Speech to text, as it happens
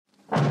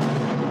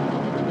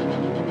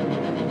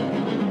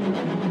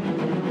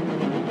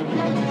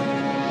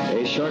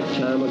short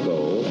time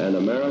ago, an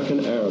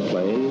American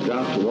airplane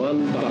dropped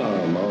one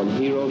bomb on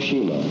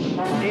Hiroshima.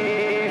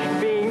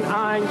 Ich bin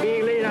ein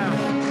Berliner.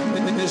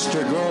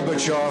 Mr.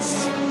 Gorbachev,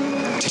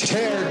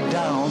 tear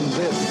down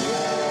this.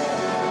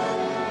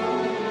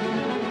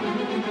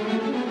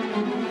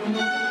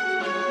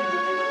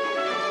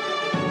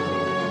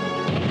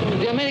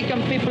 The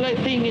American people, I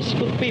think, is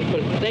good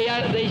people. They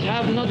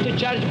have not to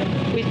charge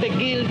with the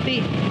guilty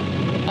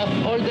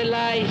of all the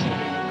lies.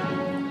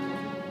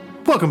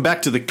 Welcome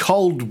back to the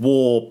Cold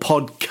War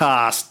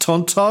podcast,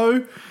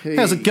 Tonto. Hey.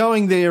 How's it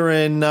going there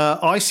in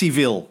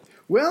Icyville?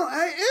 Well,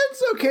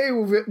 it's okay.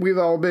 We've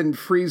all been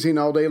freezing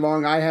all day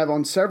long. I have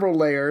on several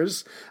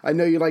layers. I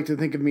know you like to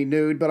think of me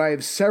nude, but I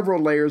have several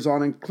layers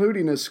on,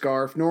 including a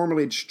scarf.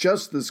 Normally, it's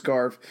just the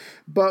scarf,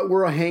 but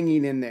we're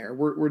hanging in there.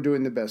 We're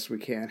doing the best we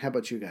can. How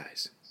about you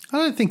guys? I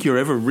don't think you're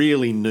ever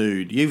really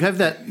nude. You have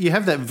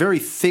that very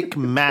thick,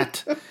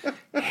 matte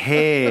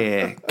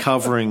hair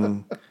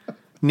covering,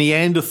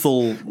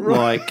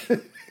 Neanderthal-like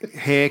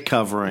hair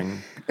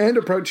covering. And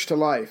approach to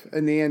life,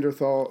 a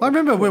Neanderthal. I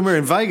remember when we were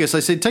in Vegas, I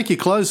said, take your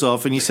clothes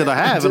off, and you said, I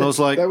have, and I was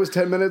like... That was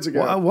 10 minutes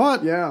ago.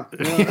 What? Yeah.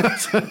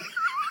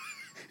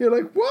 You're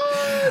like,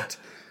 what?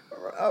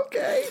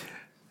 Okay.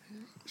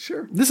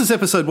 Sure. This is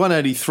episode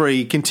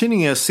 183,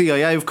 continuing our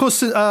CIA, of course,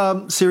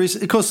 series.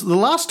 Of course, the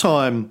last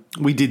time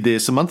we did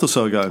this, a month or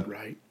so ago,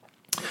 right,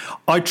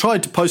 I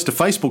tried to post a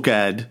Facebook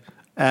ad,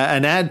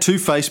 an ad to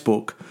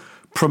Facebook,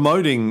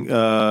 promoting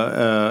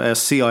our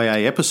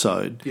CIA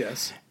episode.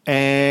 Yes.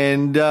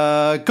 And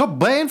got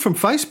banned from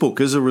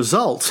Facebook as a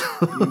result.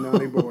 You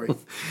naughty boy.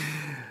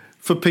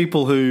 For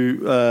people who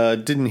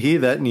didn't hear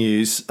that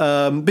news,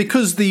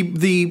 because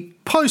the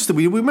post that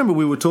we remember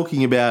we were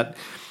talking about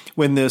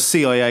when the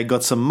CIA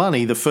got some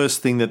money, the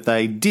first thing that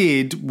they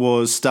did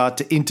was start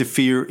to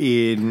interfere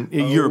in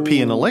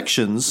European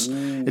elections,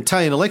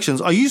 Italian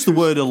elections. I used the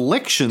word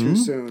election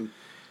too soon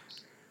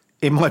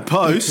in my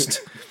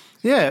post.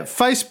 Yeah,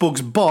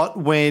 Facebook's bot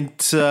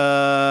went,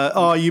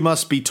 you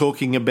must be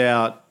talking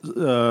about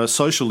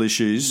social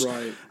issues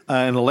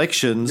and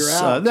elections. You're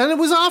out. And it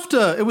was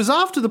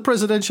after the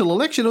presidential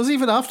election. It was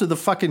even after the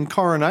fucking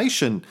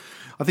coronation,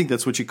 I think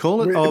that's what you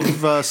call it,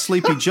 of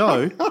Sleepy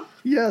Joe.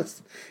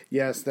 Yes,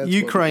 that's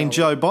Ukraine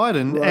Joe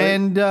Biden.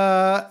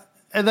 Right.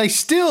 And they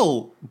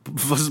still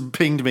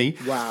pinged me.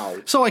 Wow.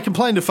 So I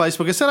complained to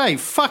Facebook. I said, hey,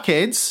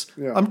 fuckheads,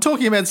 I'm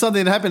talking about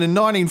something that happened in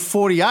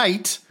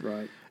 1948.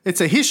 Right. It's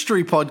a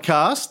history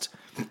podcast.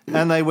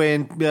 And they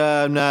went,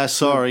 nah,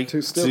 sorry. It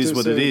is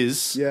what it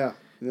is. Yeah.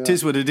 It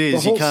is what it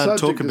is. You can't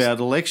talk about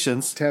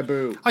elections.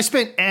 Taboo. I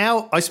spent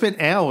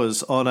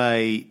hours in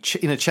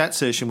a chat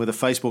session with a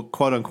Facebook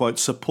quote-unquote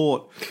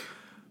support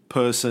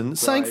person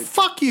saying,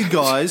 fuck you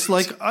guys.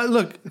 Like,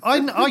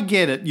 I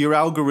get it. Your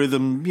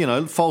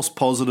algorithm, false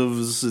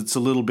positives, it's a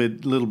little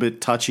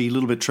bit touchy, a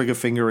little bit trigger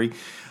fingery.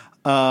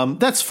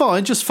 That's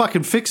fine. Just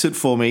fucking fix it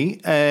for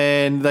me.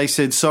 And they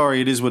said,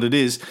 sorry, it is what it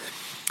is.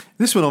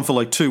 This went on for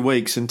like 2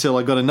 weeks until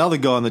I got another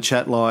guy on the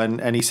chat line,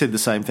 and he said the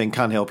same thing.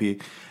 Can't help you.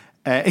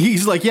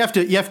 He's like, you have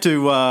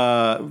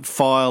to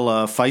file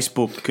a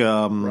Facebook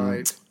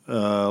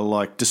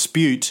like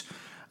dispute.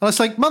 And I was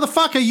like,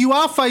 motherfucker, you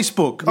are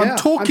Facebook. Yeah, I'm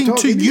talking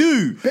to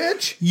you,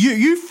 bitch.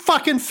 You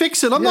fucking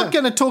fix it. I'm not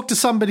going to talk to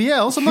somebody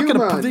else. I'm not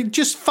going to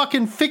just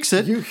fucking fix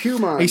it. You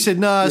human. He said,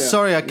 no,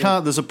 sorry, I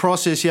can't. There's a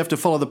process. You have to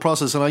follow the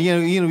process. And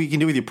you know what you can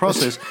do with your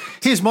process.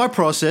 Here's my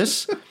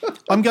process.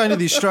 I'm going to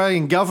the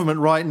Australian government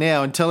right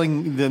now and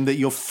telling them that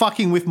you're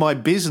fucking with my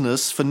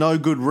business for no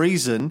good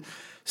reason.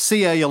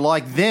 See how you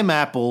like them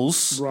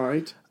apples.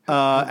 Right.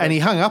 And he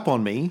hung up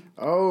on me.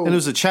 Oh. And it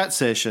was a chat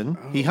session.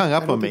 He hung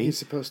up on me. He's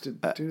supposed to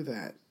do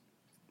that.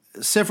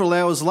 Several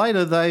hours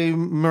later, they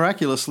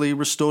miraculously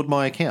restored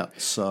my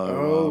account.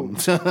 So,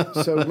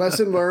 so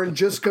lesson learned: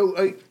 just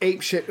go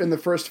ape shit in the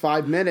first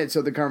 5 minutes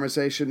of the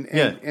conversation,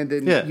 and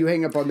then you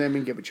hang up on them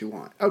and get what you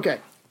want. Okay,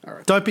 all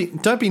right.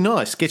 Don't be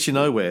nice. Get you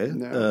nowhere.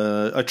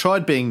 No. I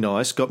tried being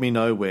nice, got me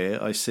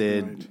nowhere. I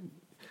said,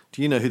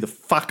 "Do you know who the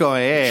fuck I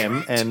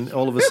am?" And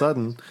all of a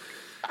sudden,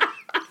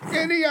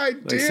 any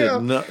idea they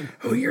said, no,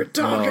 who you're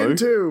talking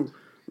to?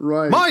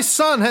 Right. My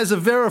son has a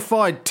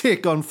verified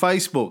tick on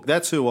Facebook.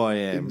 That's who I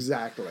am.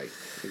 Exactly.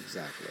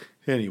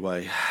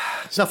 Anyway,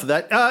 enough of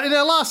that. In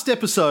our last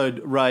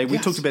episode, Ray, we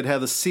talked about how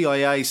the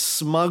CIA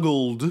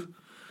smuggled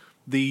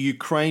the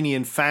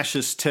Ukrainian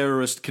fascist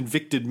terrorist,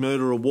 convicted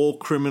murderer, war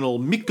criminal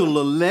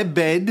Mykola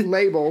Lebed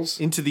labels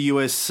into the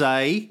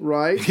USA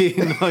right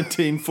in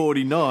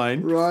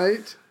 1949.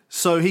 Right.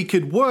 So he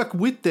could work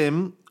with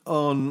them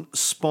on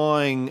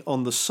spying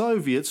on the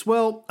Soviets.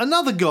 Well,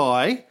 another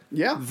guy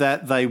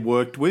that they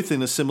worked with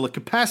in a similar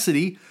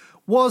capacity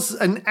was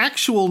an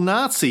actual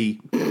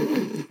Nazi,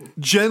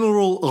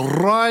 General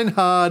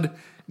Reinhard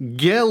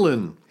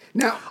Gehlen.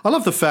 Now, I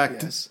love the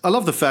fact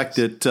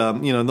that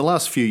in the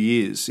last few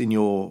years in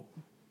your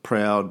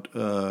proud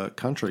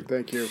country.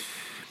 Thank you.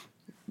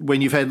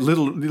 When you've had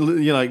little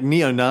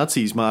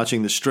neo-Nazis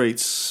marching the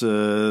streets,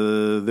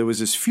 there was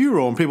this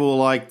furor, and people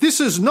were like, "This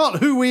is not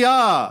who we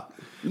are.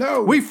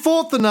 No, we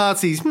fought the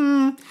Nazis.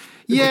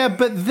 Yeah,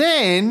 but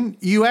then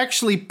you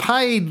actually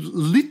paid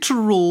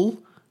literal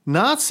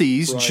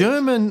Nazis,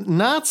 German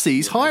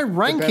Nazis,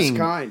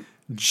 high-ranking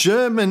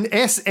German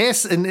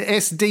SS and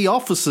SD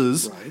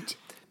officers,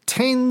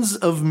 tens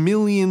of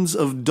millions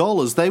of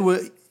dollars.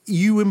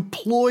 You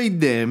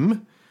employed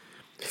them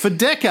for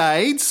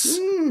decades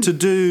to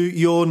do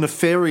your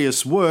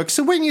nefarious work.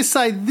 So when you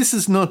say this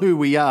is not who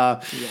we are,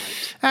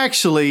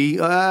 actually,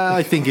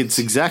 I think it's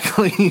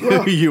exactly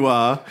who you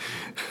are.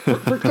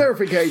 For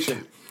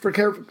clarification,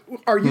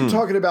 are you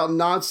talking about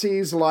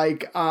Nazis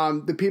like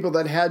the people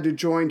that had to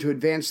join to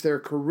advance their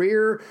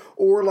career,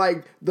 or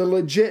like the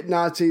legit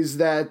Nazis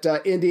that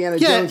Indiana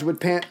Jones would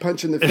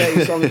punch in the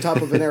face on the top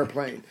of an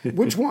airplane?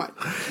 Which one?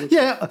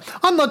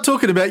 I'm not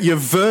talking about your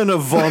Werner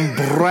von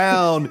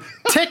Braun,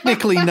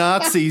 technically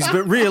Nazis,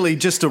 but really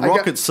just a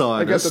rocket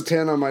scientist. I got the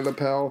 10 on my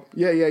lapel.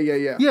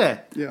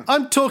 Yeah.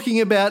 I'm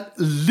talking about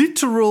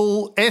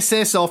literal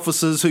SS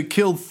officers who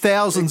killed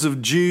thousands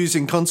of Jews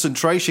in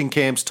concentration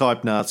camps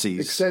type Nazis.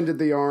 Extended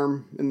the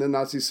arm in the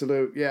Nazi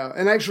salute,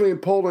 and actually in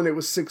Poland it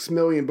was 6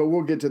 million, but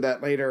we'll get to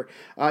that later.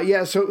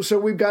 So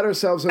we've got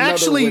ourselves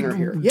another winner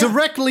here.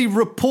 Directly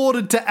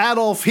reported to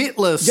Adolf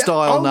Hitler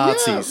style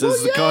Nazis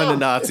is the kind of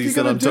Nazis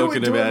that I'm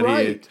talking about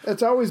here.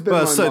 That's always been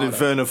my so motto.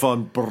 did Werner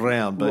von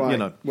Braun, but you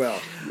know.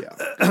 Well,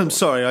 I'm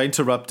sorry, I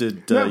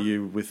interrupted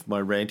you with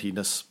my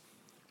rantiness.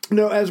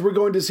 No, as we're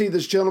going to see,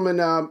 this gentleman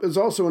is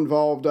also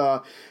involved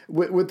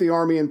with the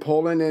army in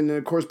Poland, and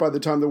of course, by the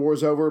time the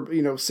war's over,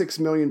 6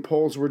 million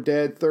Poles were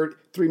dead,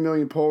 3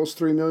 million Poles,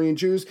 3 million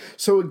Jews.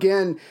 So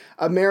again,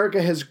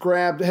 America has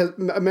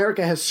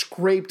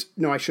scraped.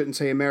 No, I shouldn't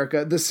say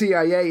America. The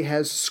CIA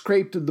has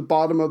scraped the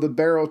bottom of the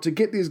barrel to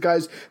get these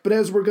guys. But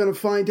as we're going to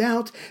find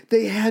out,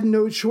 they had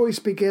no choice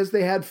because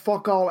they had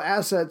fuck all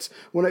assets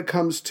when it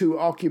comes to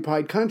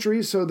occupied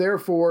countries. So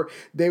therefore,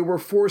 they were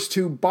forced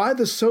to, by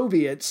the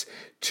Soviets,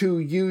 to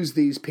use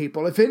these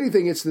people. If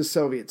anything, it's the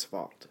Soviets'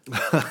 fault.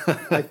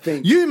 I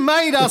think. You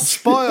made us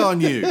spy on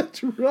you.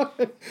 That's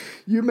right.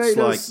 You made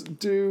us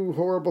do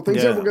horrible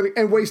things that we're going to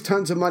and waste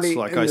tons of money in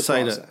the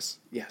process.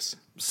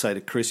 Say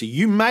to Chrissy,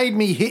 you made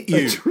me hit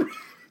you.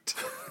 That's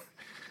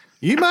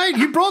right.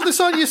 You brought this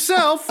on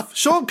yourself.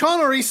 Sean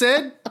Connery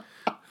said.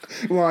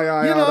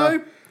 Why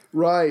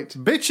right.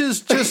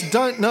 Bitches just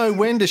don't know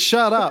when to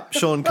shut up,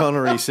 Sean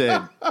Connery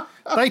said.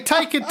 They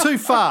take it too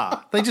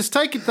far. They just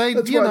take it.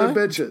 That's why they're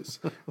bitches.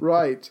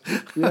 Right.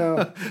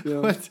 Yeah.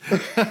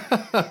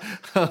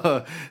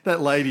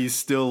 That lady's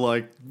still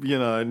like,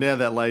 now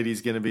that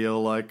lady's going to be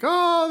all like,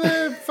 oh,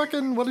 they're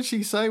fucking, what did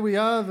she say we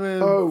are?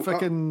 They're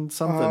fucking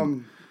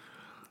something.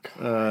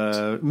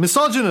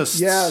 Misogynists.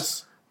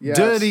 Yes.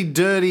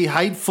 Dirty,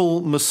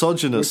 hateful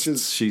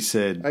misogynists, she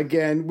said.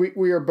 Again,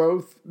 we are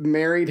both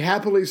married,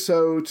 happily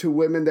so, to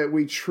women that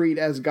we treat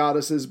as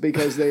goddesses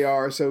because they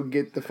are, so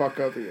get the fuck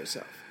over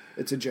yourself.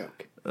 It's a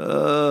joke.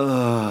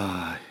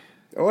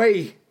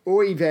 Oi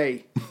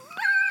vey.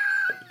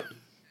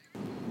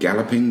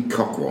 Galloping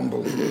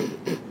cockwomble.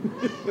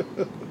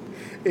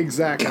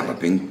 Exactly.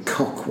 Galloping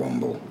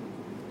cockwomble.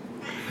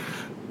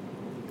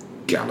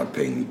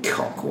 Galloping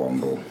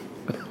cockwomble.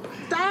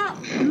 Stop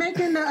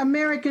making the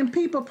American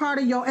people part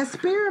of your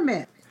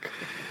experiment.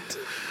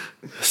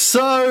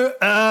 So,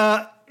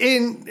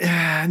 in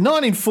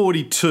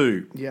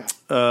 1942,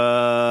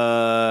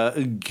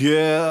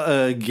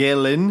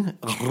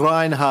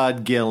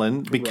 Reinhard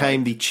Gehlen,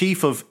 became the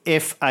chief of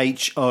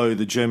FHO,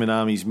 the German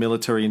Army's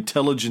military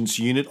intelligence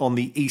unit on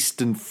the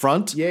Eastern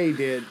Front. Yeah, he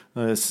did.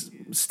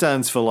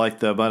 Stands for like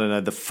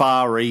the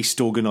Far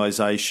East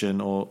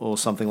Organization or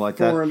something like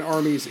that. Foreign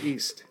Armies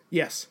East.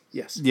 Yes.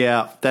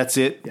 Yeah, that's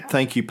it. Yeah.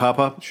 Thank you,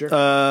 Papa.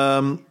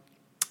 Sure.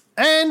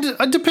 And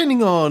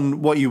depending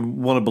on what you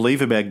want to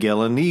believe about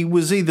Gehlen, he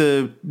was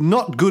either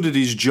not good at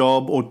his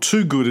job or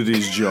too good at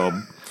his job.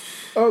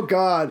 Oh,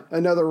 God,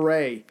 another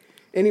Ray.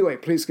 Anyway,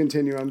 please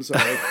continue. I'm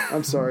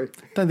sorry.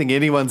 Don't think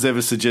anyone's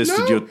ever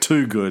suggested you're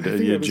too good at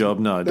your job.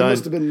 No, that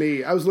must have been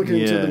me. I was looking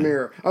into the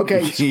mirror.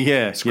 Okay,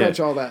 scratch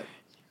all that.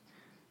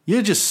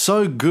 You're just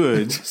so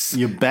good,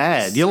 you're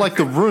bad. You're like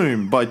The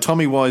Room by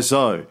Tommy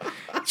Wiseau.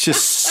 It's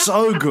just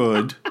so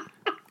good.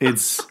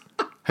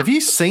 Have you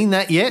seen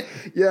that yet?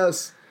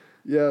 Yes.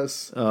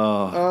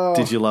 Oh,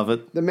 did you love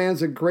it? The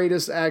man's the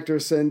greatest actor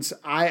since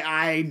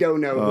I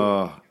don't know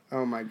who.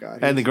 Oh my God.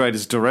 And the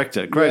greatest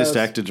director,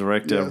 actor,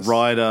 director,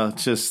 writer,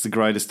 just the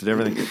greatest at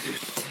everything.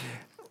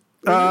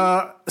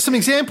 Some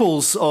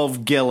examples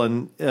of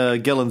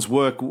Gehlen's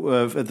work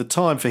at the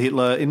time for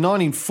Hitler. In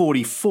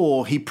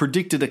 1944, he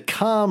predicted a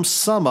calm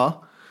summer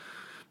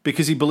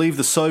because he believed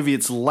the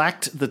Soviets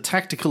lacked the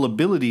tactical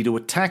ability to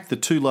attack the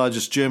two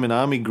largest German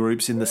army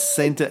groups in the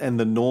centre and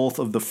the north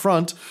of the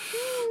front.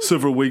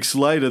 Several weeks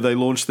later, they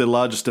launched their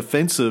largest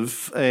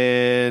offensive,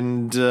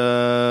 and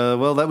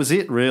that was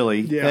it, really.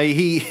 Yeah.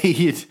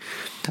 He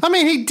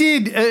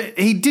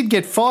did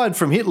get fired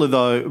from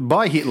Hitler in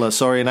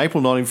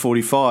April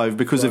 1945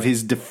 because of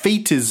his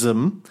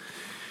defeatism.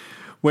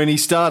 When he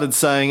started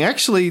saying,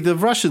 actually, the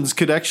Russians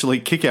could actually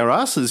kick our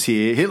asses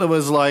here, Hitler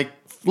was like,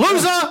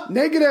 Loser!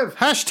 Negative.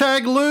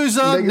 Hashtag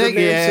loser.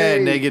 Negative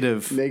Nancy.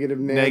 Negative. Negative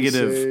Nancy.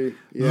 Negative.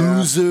 Yeah.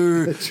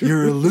 Loser.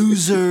 You're a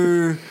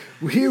loser.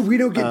 Here we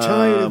don't get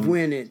tired of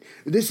winning.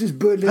 This is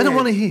Bud Light. I don't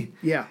want to hear.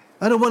 Yeah.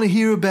 I don't want to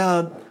hear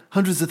about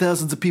hundreds of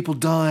thousands of people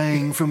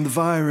dying from the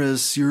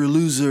virus. You're a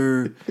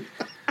loser.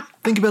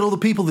 Think about all the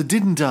people that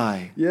didn't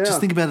die. Yeah.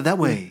 Just think about it that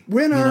way.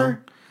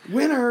 Winner.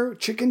 Winner.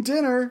 Chicken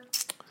dinner.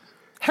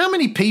 How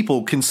many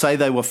people can say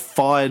they were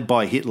fired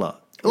by Hitler?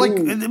 Like,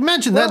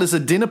 imagine that as a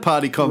dinner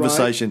party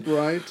conversation.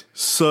 Right.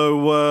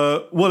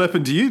 So, what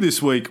happened to you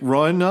this week,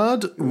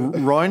 Reinhard?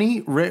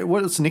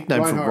 What's the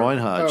nickname for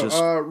Reinhard?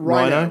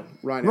 Rhino.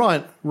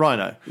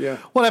 Rhino. Yeah.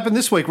 What happened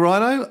this week,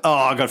 Rhino? Oh,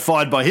 I got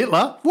fired by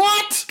Hitler.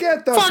 What?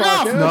 Get the fuck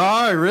off!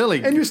 out. No,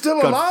 really. And you're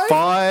still got alive?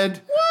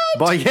 Fired. What?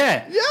 By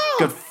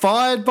Got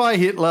fired by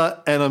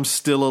Hitler, and I'm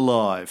still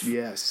alive.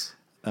 Yes.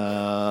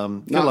 I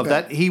love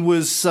that. He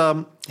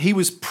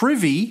was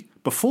privy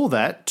before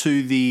that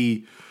to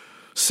the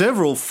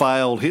several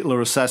failed Hitler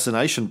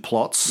assassination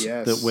plots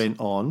that went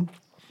on.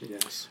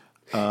 Yes.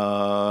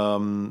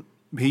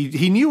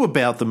 He knew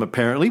about them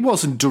apparently. He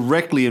wasn't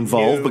directly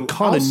involved, but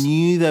kind of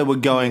knew they were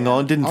going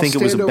on. Didn't think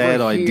it was a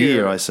bad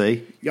idea, I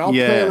see. Y'all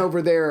plan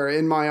over there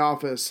in my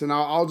office, and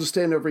I'll just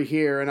stand over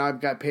here, and I've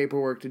got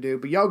paperwork to do.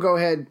 But y'all go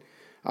ahead.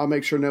 I'll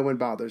make sure no one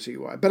bothers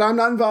you. But I'm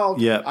not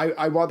involved. Yeah.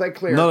 I want that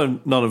clear.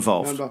 Not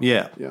involved.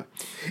 Yeah.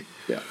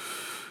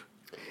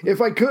 If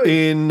I could.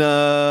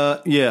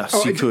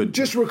 Yes, you could.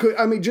 Just real quick.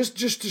 I mean,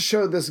 just to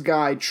show this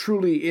guy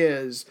truly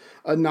is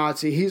a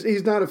Nazi.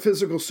 He's not a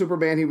physical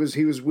Superman. He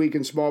was weak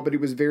and small, but he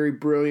was very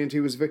brilliant. He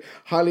was very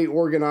highly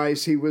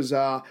organized. He was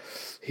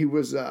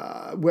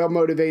well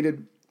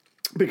motivated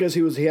because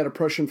he had a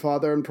Prussian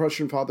father, and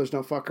Prussian fathers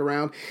don't fuck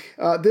around.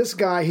 This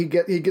guy, he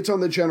gets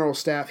on the general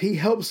staff. He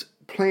helps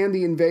plan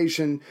the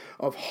invasion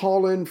of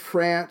Holland,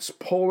 France,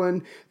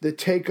 Poland, the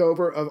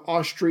takeover of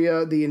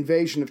Austria, the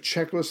invasion of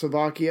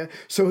Czechoslovakia.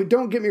 So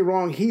don't get me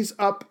wrong, he's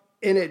up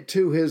in it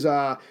to his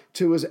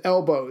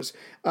elbows,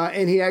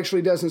 and he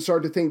actually doesn't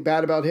start to think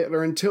bad about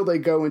Hitler until they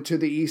go into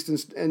the East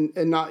and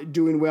not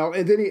doing well.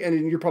 And then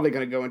and you're probably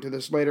going to go into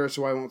this later,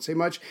 so I won't say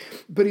much.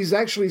 But he's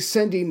actually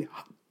sending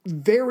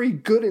very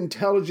good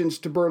intelligence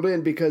to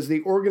Berlin because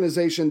the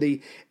organization,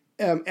 the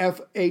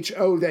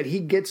FHO that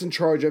he gets in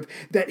charge of,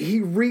 that he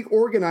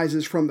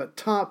reorganizes from the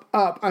top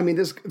up. I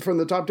mean, from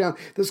the top down,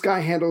 this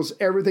guy handles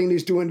everything.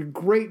 He's doing a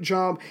great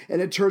job.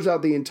 And it turns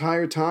out the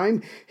entire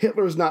time,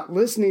 Hitler's not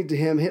listening to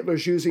him.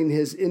 Hitler's using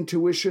his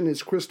intuition,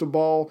 his crystal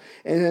ball,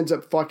 and ends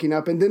up fucking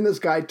up. And then this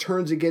guy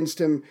turns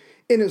against him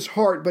in his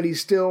heart, but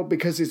he's still,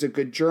 because he's a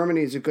good German,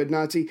 he's a good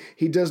Nazi,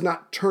 he does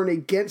not turn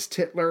against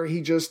Hitler.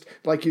 He just,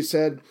 like you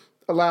said,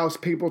 allows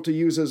people to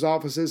use his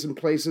offices and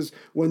places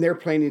when they're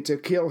planning to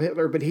kill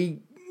Hitler, but he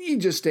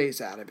just stays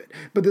out of it.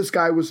 But this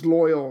guy was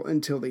loyal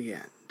until the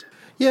end.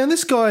 Yeah, and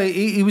this guy,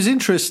 he was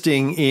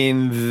interesting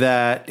in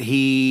that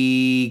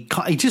he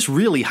just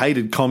really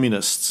hated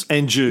communists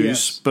and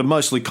Jews, but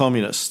mostly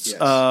communists.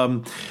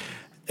 Yes.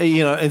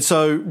 And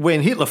so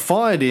when Hitler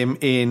fired him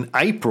in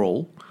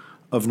April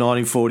of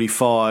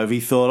 1945, he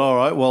thought, all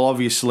right, well,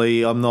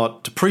 obviously I'm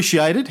not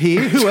appreciated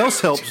here. Who else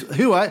helps?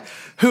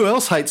 Who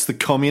else hates the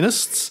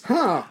communists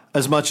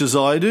as much as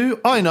I do?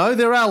 I know,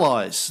 they're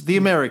allies, the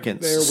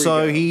Americans.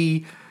 So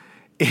he,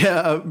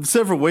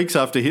 several weeks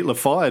after Hitler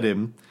fired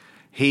him,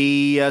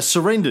 he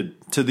surrendered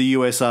to the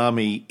US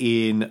Army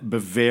in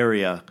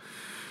Bavaria,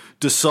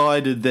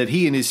 decided that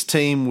he and his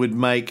team would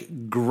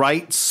make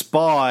great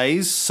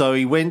spies. So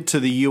he went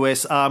to the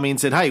US Army and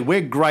said, hey, we're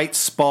great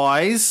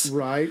spies.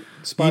 Right.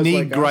 Spies you need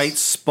like great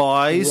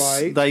spies.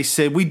 Right. They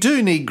said, we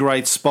do need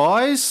great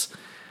spies.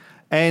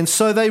 And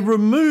so they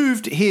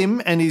removed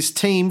him and his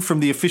team from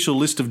the official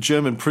list of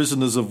German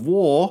prisoners of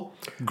war,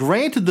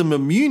 granted them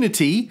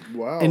immunity,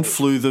 and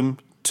flew them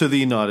to the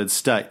United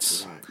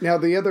States. Right. Now,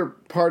 the other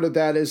part of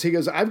that is he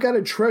goes, I've got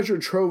a treasure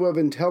trove of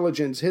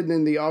intelligence hidden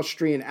in the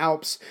Austrian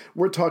Alps.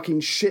 We're talking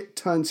shit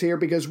tons here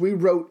because we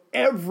wrote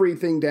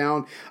everything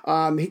down.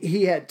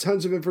 He had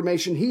tons of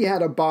information. He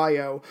had a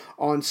bio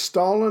on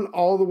Stalin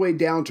all the way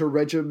down to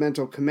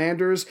regimental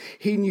commanders.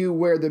 He knew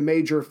where the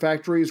major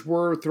factories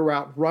were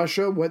throughout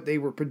Russia, what they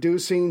were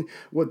producing,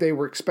 what they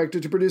were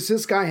expected to produce.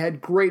 This guy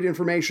had great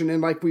information.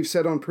 And like we've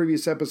said on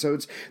previous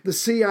episodes, the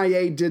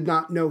CIA did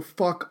not know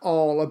fuck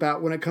all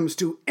about when it comes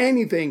to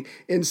anything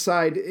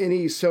inside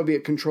any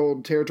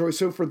Soviet-controlled territory.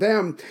 So for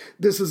them,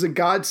 this is a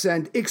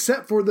godsend,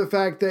 except for the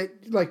fact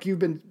that, like you've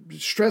been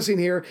stressing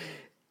here,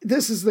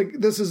 this is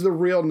the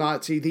real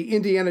Nazi, the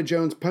Indiana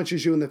Jones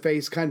punches you in the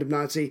face kind of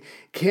Nazi.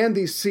 Can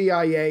the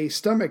CIA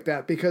stomach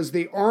that? Because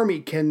the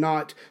army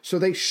cannot, so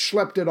they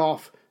schlepped it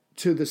off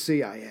to the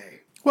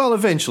CIA. Well,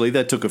 eventually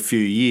that took a few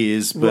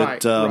years,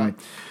 but right.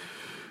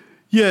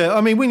 Yeah,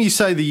 I mean, when you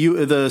say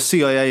the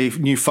CIA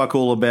knew fuck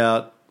all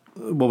about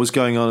what was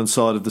going on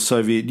inside of the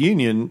Soviet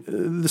Union,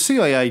 the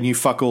CIA knew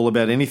fuck all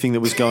about anything that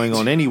was going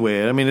on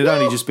anywhere. I mean, it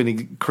only just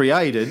been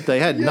created. They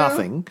had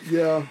nothing.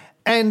 Yeah.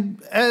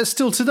 And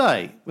still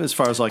today, as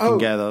far as I can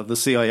gather, the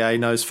CIA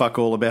knows fuck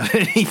all about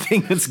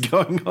anything that's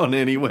going on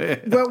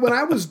anywhere. Well, when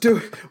I was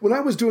doing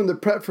the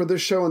prep for this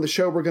show and the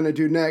show we're going to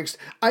do next,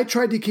 I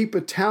tried to keep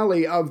a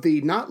tally of the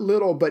not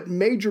little but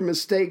major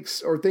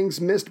mistakes or things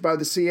missed by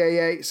the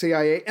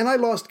CIA, and I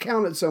lost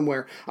count at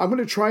somewhere. I'm going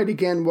to try it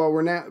again while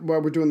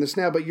we're doing this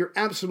now. But you're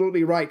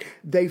absolutely right;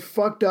 they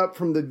fucked up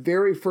from the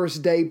very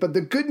first day. But the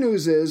good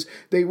news is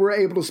they were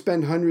able to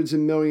spend hundreds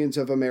of millions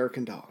of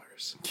American dollars.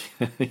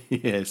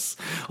 Yes,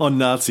 on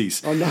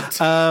Nazis. Yeah.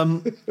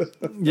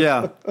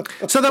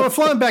 So they were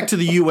flying back to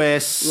the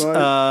US,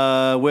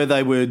 right, where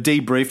they were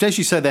debriefed. As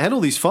you say, they had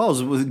all these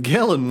files with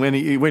Gellin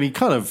when he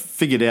kind of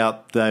figured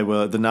out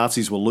the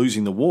Nazis were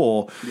losing the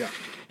war. Yeah.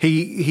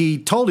 He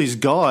told his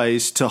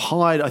guys to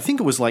hide, I think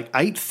it was like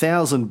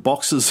 8,000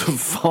 boxes of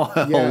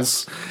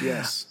files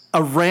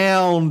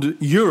around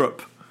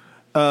Europe.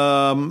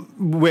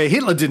 Where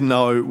Hitler didn't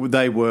know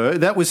they were.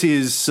 That was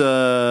his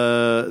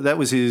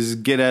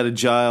get out of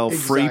jail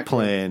free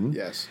plan.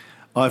 Yes.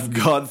 I've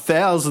got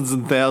thousands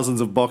and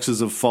thousands of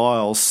boxes of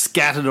files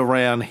scattered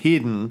around,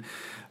 hidden,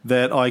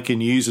 that I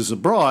can use as a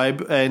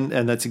bribe,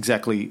 and that's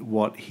exactly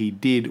what he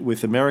did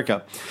with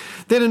America.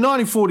 Then in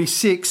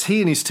 1946,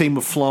 he and his team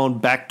were flown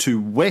back to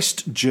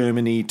West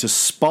Germany to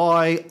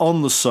spy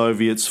on the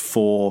Soviets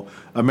for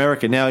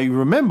America. Now, you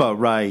remember,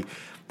 Ray,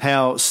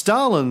 how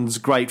Stalin's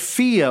great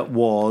fear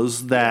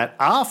was that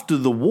after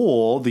the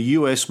war, the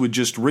US would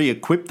just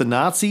re-equip the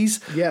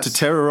Nazis to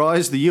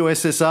terrorize the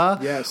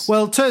USSR. Yes.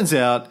 Well, it turns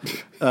out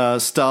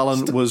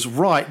Stalin was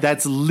right.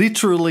 That's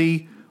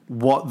literally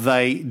what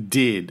they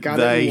did.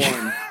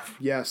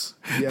 Yes.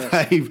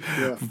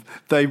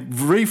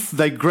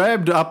 They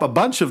grabbed up a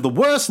bunch of the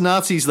worst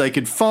Nazis they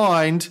could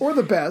find, or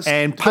the best,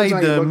 and paid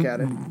them. Look at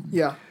it.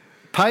 Yeah.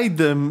 Paid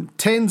them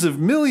tens of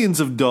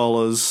millions of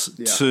dollars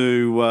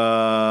to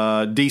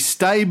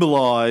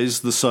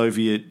destabilize the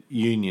Soviet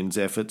Union's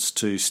efforts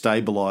to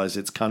stabilize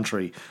its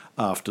country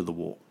after the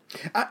war.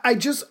 I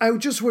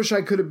just wish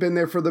I could have been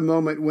there for the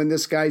moment when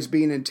this guy's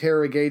being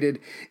interrogated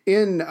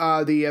in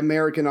the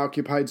American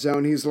occupied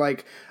zone. He's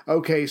like,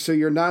 okay, so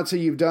you're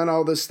Nazi, you've done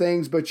all these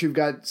things, but you've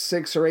got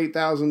 6,000 or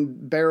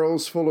 8,000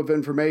 barrels full of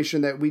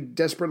information that we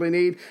desperately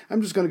need.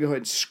 I'm just going to go ahead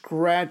and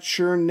scratch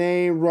your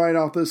name right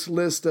off this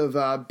list of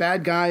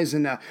bad guys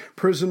and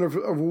prisoner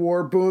of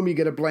war. Boom, you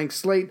get a blank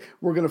slate.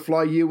 We're going to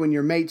fly you and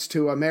your mates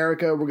to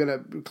America. We're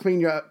going to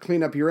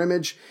clean up your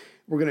image.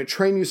 We're going to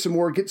train you some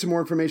more, get some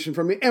more information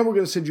from you, and we're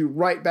going to send you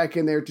right back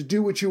in there to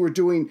do what you were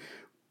doing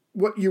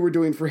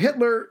for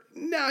Hitler.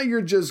 Now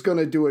you're just going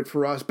to do it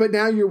for us. But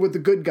now you're with the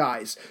good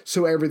guys,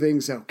 so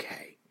everything's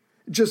okay.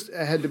 Just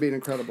had to be an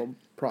incredible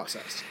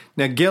process.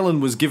 Now, Gellin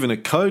was given a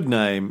code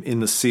name in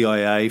the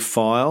CIA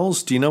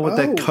files. Do you know what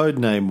that code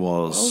name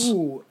was?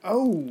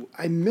 Oh,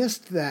 I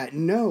missed that.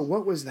 No,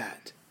 what was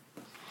that?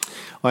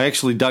 I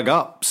actually dug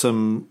up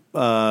some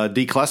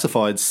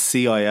declassified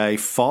CIA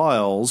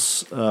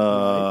files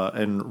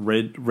and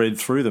read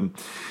through them.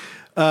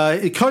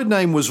 The code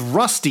name was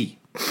Rusty,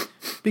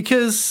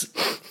 because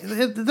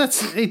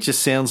it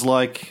just sounds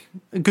like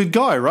a good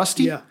guy,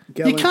 Rusty. Yeah,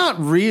 you can't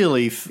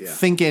really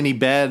think anything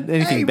bad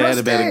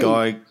about a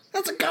guy.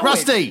 That's a guy.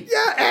 Rusty.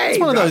 Yeah, hey, it's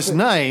one of those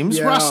names.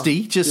 Yeah.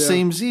 Rusty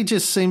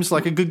seems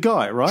like a good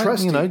guy, right?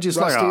 Trusty. Just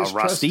Rusty like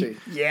Rusty. Trusty.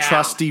 Yeah.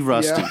 Trusty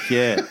Rusty.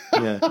 Yeah.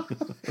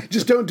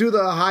 Just don't do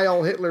the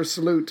Heil Hitler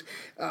salute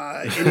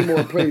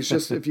anymore, please.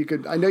 Just if you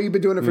could. I know you've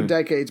been doing it for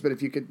decades, but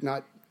if you could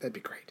not, that'd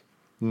be great.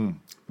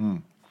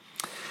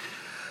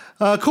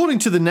 According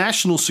to the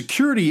National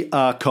Security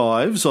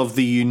Archives of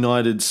the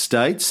United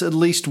States, at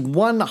least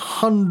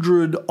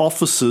 100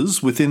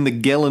 officers within the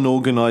Gellin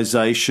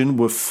organization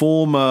were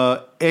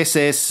former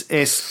SS,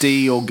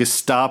 SD, or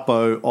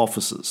Gestapo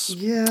officers.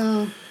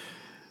 Yeah,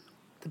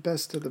 the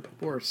best of the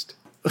worst,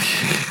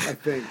 I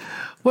think.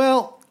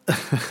 Well, I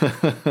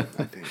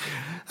think.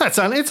 it's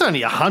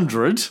only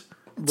 100.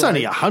 It's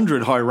only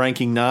 100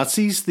 high-ranking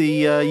Nazis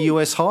the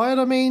US hired.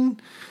 I mean,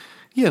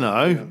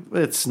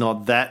 it's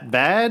not that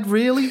bad,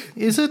 really,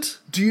 is it?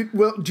 Do you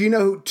know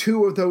who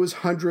two of those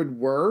 100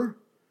 were?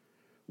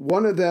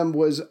 One of them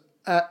was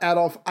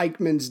Adolf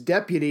Eichmann's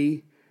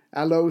deputy,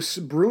 Alois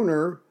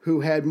Brunner,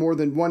 who had more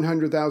than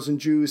 100,000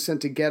 Jews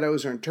sent to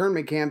ghettos or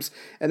internment camps,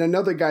 and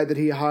another guy that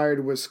he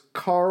hired was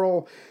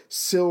Karl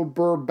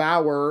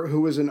Silberbauer,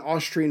 who was an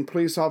Austrian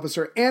police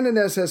officer and an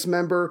SS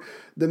member,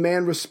 the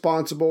man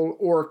responsible,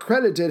 or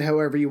credited,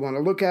 however you want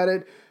to look at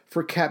it,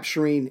 for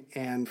capturing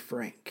Anne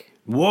Frank.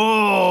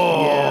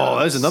 Whoa! Yeah,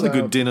 there's another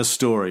good dinner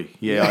story.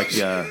 Yeah.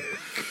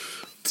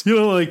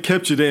 I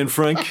captured Anne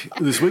Frank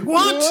this week.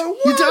 What?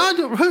 You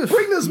done?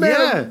 Bring this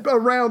man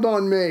around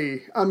on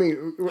me. I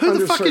mean, who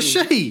the fuck is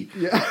she?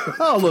 Yeah.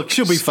 Oh, look,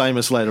 she'll be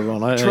famous later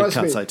on. I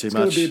can't say too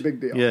much. It's going to be a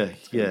big deal.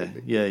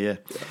 Yeah.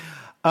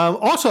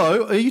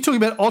 Otto, are you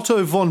talking about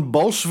Otto von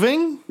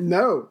Bolschwing?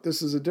 No,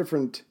 this is a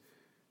different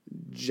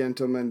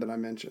gentleman that I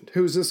mentioned.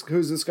 Who's this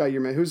guy you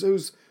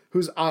mentioned?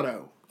 Who's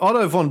Otto?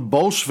 Otto von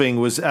Bolschwing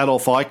was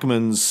Adolf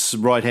Eichmann's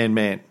right-hand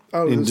man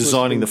in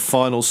designing the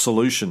final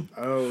solution.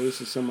 Oh,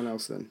 this is someone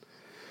else then.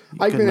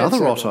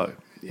 Another Otto.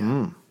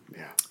 Yeah.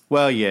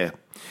 Well, yeah.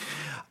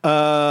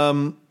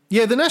 The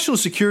National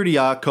Security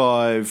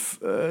Archive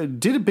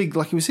did a big,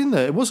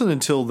 it wasn't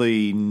until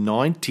the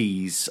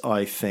 90s,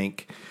 I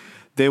think.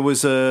 There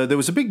was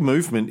a big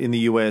movement in the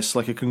US,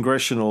 like a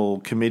congressional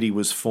committee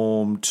was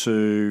formed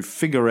to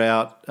figure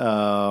out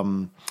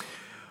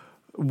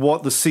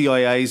what the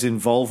CIA's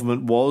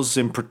involvement was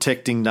in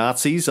protecting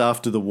Nazis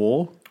after the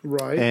war.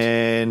 Right.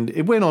 And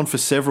it went on for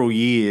several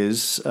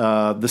years.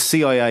 The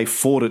CIA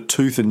fought it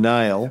tooth and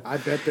nail. I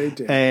bet they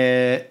did.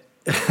 I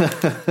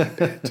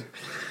bet.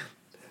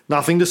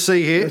 Nothing to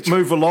see here.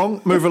 Move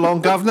along,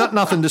 Governor.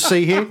 Nothing to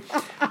see here.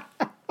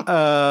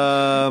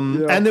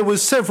 And there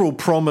was several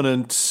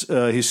prominent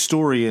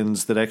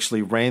historians that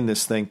actually ran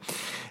this thing.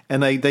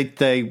 And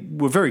they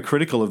were very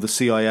critical of the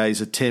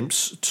CIA's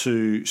attempts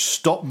to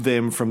stop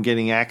them from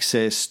getting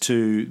access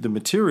to the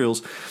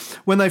materials.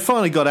 When they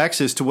finally got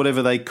access to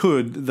whatever they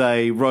could,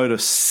 they wrote a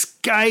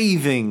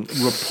scathing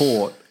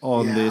report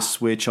on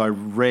this, which I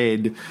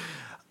read.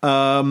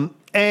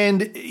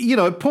 And,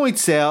 it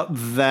points out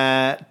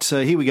that,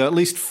 here we go, at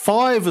least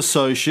 5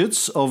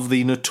 associates of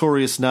the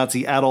notorious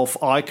Nazi Adolf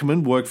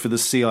Eichmann worked for the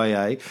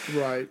CIA.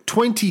 Right.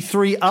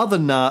 23 other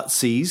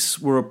Nazis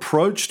were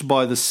approached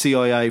by the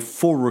CIA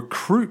for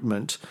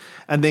recruitment,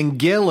 and then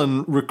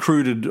Gehlen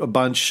recruited a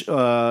bunch,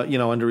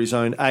 under his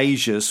own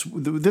aegis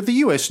that the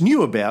US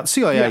knew about.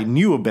 CIA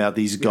knew about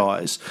these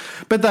guys,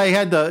 but they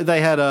had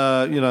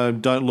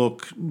don't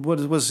look. What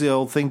was the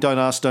old thing? Don't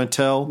ask, don't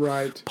tell.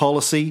 Right.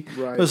 Policy.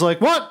 Right. It was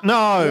like, what?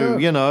 No,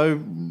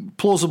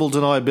 plausible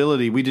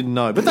deniability. We didn't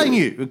know, but they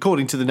knew.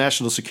 According to the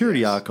National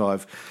Security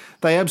Archive,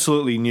 they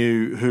absolutely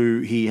knew who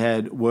he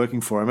had working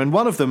for him. And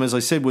one of them, as I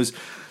said, was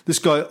this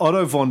guy,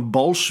 Otto von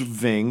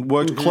Bolschwing,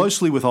 worked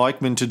closely with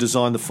Eichmann to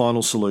design the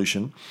final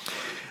solution.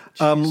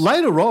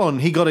 Later on,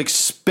 he got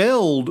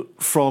expelled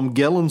from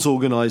Gehlen's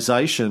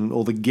organization,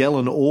 or the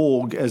Gehlen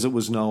Org, as it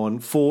was known,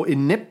 for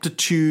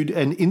ineptitude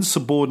and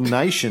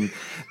insubordination.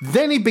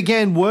 Then he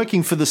began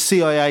working for the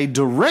CIA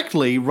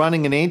directly,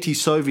 running an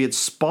anti-Soviet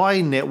spy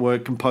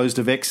network composed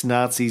of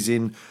ex-Nazis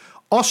in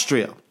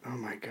Austria. Oh,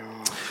 my God.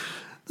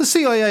 The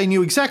CIA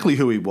knew exactly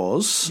who he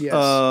was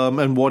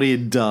and what he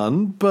had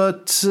done,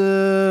 but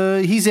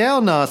he's our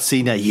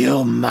Nazi now.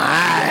 You're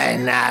my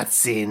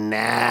Nazi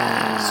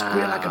now.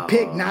 Squeal like a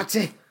pig,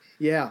 Nazi.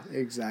 Yeah,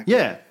 exactly.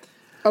 Yeah.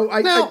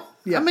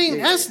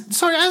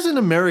 As an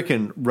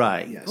American,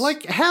 Ray,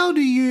 how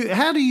do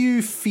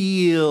you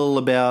feel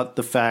about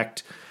the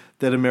fact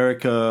that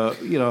America,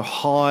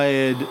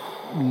 hired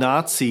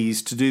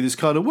Nazis to do this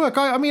kind of work?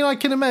 I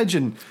can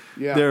imagine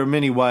there are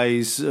many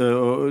ways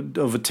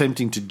of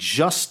attempting to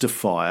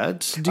justify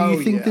it. Do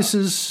you think this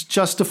is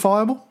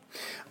justifiable?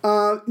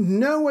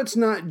 No, it's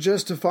not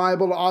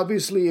justifiable.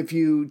 Obviously, if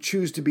you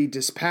choose to be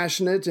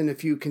dispassionate and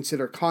if you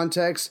consider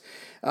context,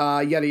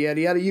 yada, yada,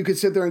 yada, you could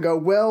sit there and go,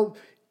 well,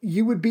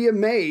 you would be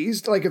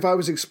amazed, like if I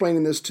was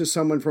explaining this to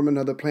someone from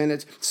another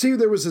planet. See,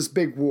 there was this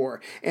big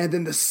war, and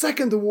then the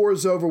second the war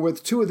is over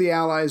with, 2 of the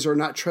allies are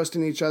not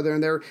trusting each other,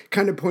 and they're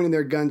kind of pointing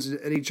their guns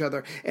at each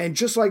other. And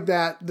just like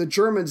that, the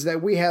Germans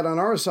that we had on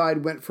our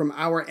side went from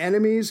our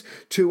enemies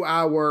to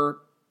our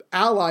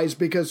allies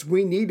because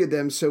we needed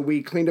them. So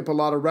we cleaned up a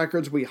lot of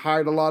records. We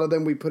hired a lot of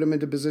them. We put them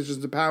into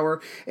positions of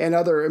power and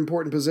other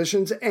important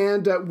positions,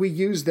 and we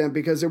used them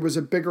because there was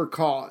a bigger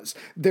cause.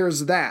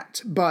 There's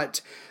that.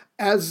 But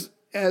as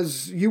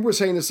you were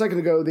saying a second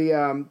ago,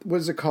 the what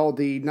is it called?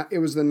 It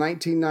was the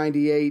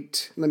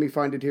 1998. Let me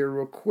find it here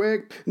real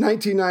quick.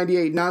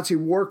 1998 Nazi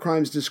War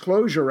Crimes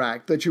Disclosure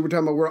Act that you were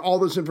talking about, where all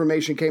this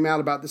information came out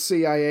about the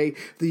CIA,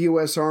 the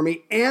U.S.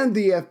 Army, and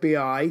the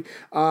FBI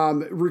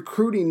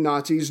recruiting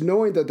Nazis,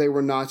 knowing that they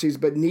were Nazis,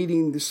 but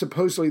needing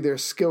supposedly their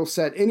skill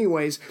set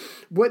anyways.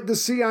 What the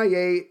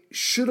CIA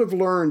should have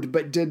learned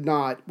but did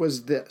not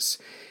was this: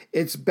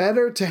 it's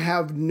better to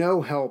have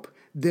no help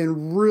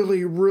than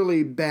really,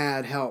 really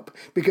bad help.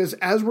 Because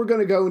as we're going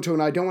to go into,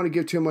 and I don't want to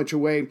give too much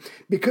away,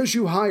 because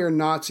you hire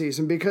Nazis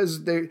and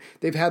because they've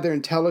had their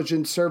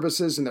intelligence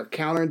services and their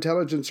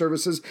counterintelligence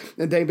services,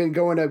 and they've been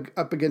going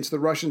up against the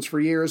Russians for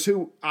years,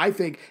 who I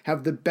think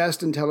have the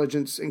best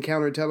intelligence and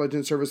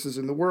counterintelligence services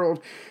in the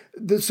world.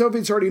 The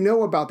Soviets already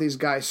know about these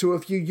guys, so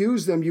if you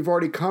use them, you've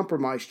already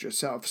compromised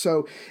yourself.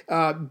 So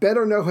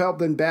better no help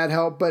than bad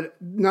help. But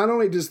not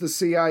only does the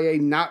CIA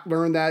not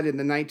learn that in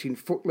the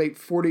late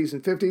 40s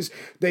and 50s,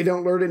 they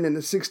don't learn it in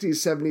the 60s,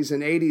 70s,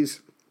 and 80s.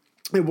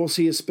 And we'll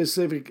see a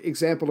specific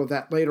example of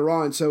that later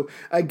on. So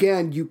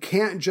again, you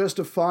can't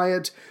justify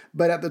it,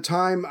 but at the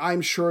time,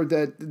 I'm sure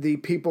that the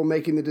people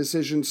making the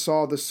decision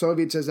saw the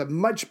Soviets as a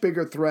much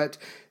bigger threat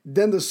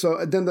than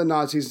the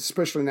Nazis,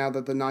 especially now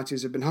that the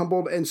Nazis have been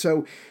humbled. And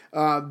so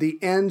the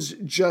ends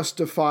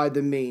justify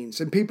the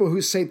means. And people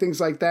who say things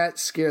like that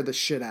scare the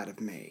shit out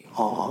of me.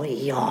 Oh,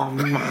 you're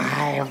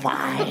my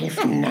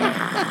wife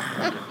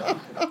now.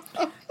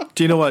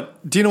 Do you know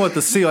what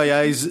the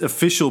CIA's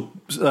official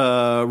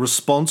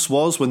response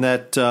was when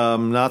that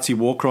Nazi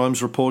war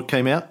crimes report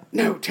came out?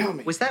 No, tell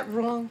me. Was that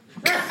wrong?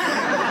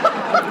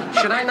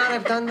 Should I not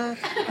have done that?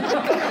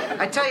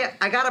 I tell you,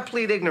 I gotta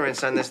plead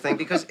ignorance on this thing,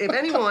 because if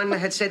anyone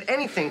had said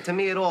anything to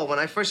me at all when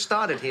I first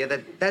started here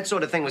that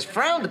sort of thing was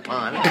frowned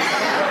upon,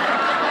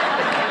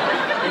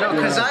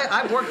 because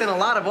I've worked in a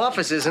lot of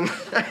offices, and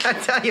I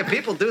tell you,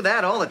 people do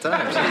that all the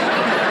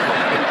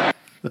time.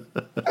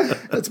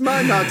 That's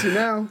my Nazi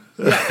now.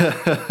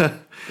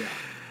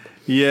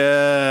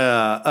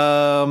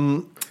 Yeah.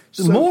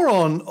 More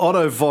on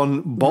Otto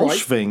von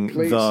Bolschwing,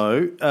 right,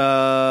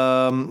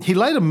 though. He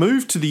later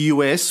moved to the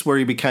US, where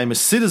he became a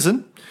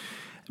citizen,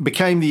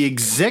 became the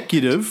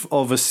executive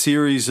of a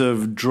series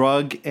of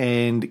drug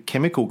and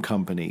chemical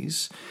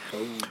companies.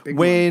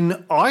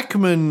 When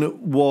Eichmann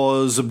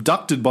was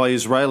abducted by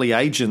Israeli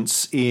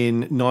agents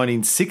in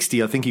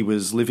 1960, I think he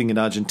was living in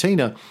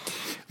Argentina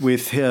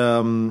with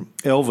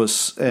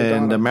Elvis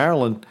and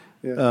Marilyn.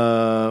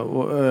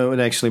 Yeah.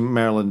 And actually,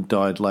 Marilyn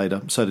died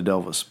later. So did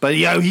Elvis. But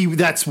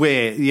that's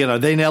where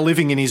they're now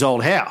living in his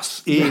old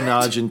house in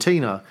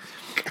Argentina,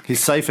 his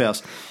safe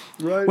house.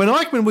 Right. When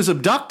Eichmann was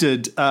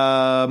abducted,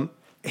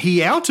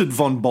 he outed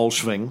von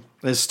Bolschwing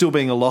as still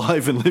being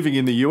alive and living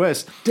in the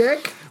US.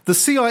 Dick.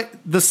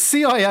 The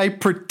CIA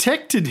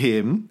protected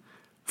him,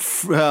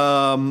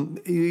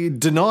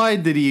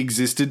 denied that he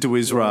existed to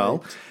Israel.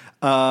 Right.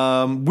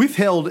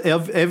 Withheld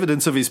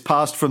evidence of his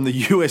past from the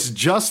U.S.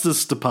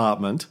 Justice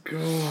Department.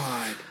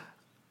 God.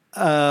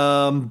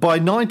 By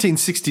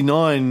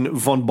 1969,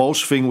 von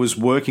Bolschwing was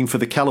working for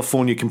the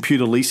California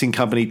computer leasing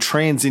company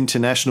Trans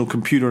International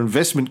Computer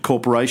Investment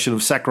Corporation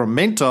of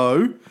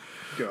Sacramento,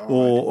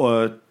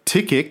 or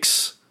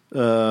TICX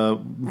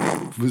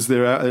was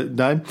their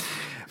name,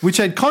 which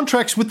had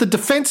contracts with the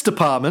Defense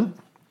Department.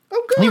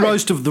 Oh, good. He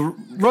rose to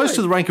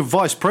the rank of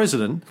vice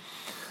president.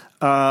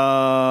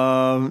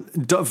 Finally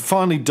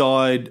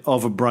died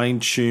of a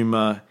brain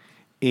tumour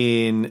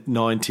in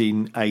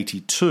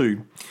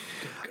 1982.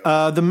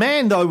 The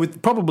man, though,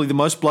 with probably the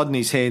most blood in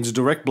his hands,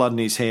 direct blood in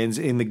his hands,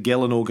 in the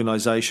Gehlen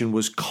organisation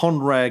was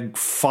Konrad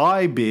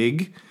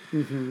Feibig,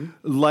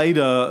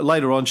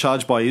 later on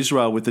charged by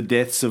Israel with the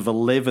deaths of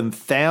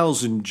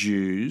 11,000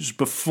 Jews.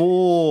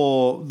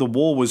 Before the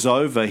war was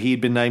over, he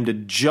had been named a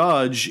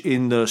judge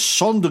in the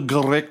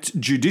Sondergericht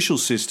judicial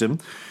system,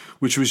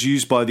 which was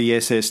used by the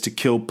SS to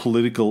kill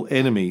political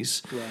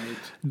enemies. Right.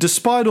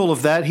 Despite all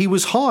of that, he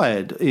was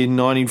hired in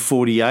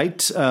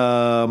 1948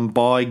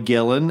 by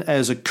Gehlen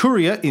as a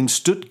courier in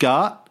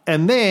Stuttgart,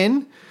 and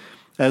then,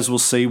 as we'll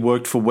see,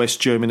 worked for West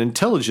German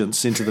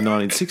intelligence into the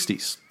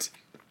 1960s.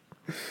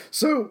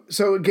 So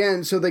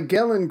the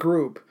Gehlen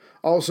Group,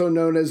 also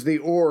known as the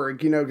Org,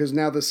 because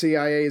now the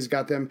CIA has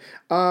got them.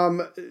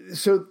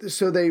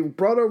 So they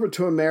brought over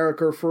to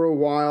America for a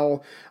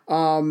while,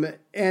 and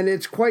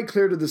it's quite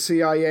clear to the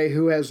CIA,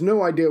 who has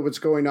no idea what's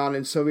going on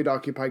in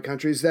Soviet-occupied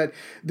countries, that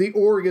the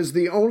Org is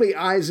the only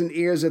eyes and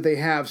ears that they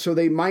have. So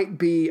they might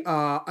be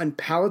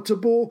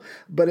unpalatable,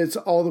 but it's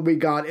all that we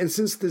got. And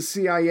since the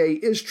CIA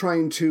is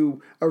trying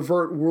to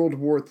avert World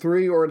War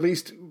III, or at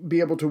least be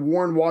able to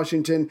warn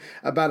Washington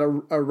about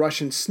a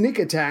Russian sneak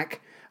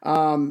attack,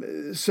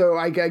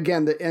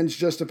 again, the ends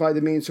justify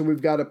the means, so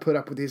we've got to put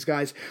up with these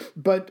guys.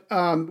 But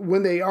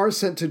when they are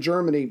sent to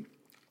Germany,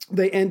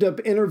 they end up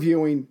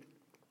interviewing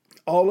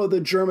all of the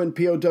German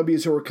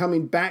POWs who are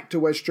coming back to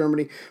West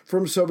Germany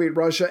from Soviet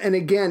Russia. And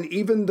again,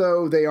 even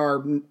though they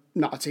are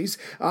Nazis,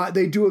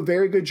 they do a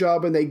very good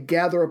job, and they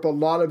gather up a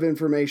lot of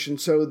information.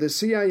 So the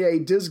CIA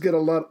does get a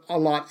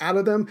lot out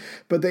of them,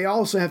 but they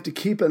also have to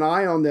keep an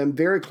eye on them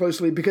very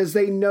closely, because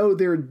they know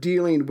they're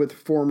dealing with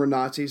former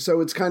Nazis.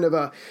 So it's kind of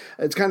a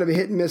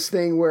hit and miss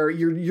thing, where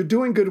you're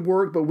doing good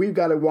work, but we've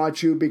got to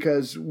watch you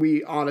because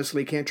we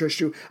honestly can't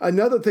trust you.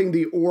 Another thing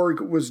the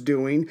Org was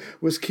doing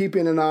was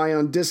keeping an eye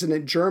on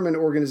dissident German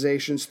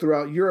organizations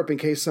throughout Europe in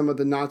case some of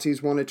the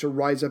Nazis wanted to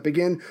rise up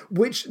again,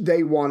 which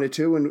they wanted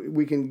to, and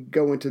we can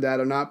go into that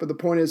or not. But the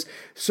point is,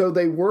 so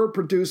they were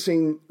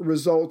producing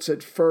results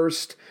at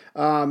first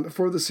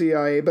for the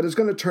CIA, but it's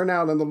going to turn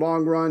out in the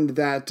long run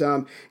that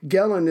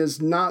Gehlen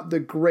is not the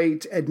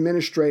great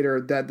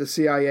administrator that the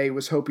CIA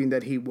was hoping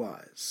that he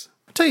was.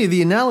 I'll tell you,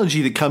 the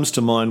analogy that comes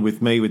to mind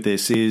with me with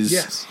this is,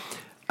 yes.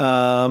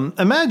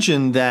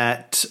 Imagine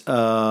that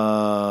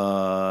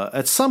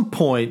at some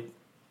point,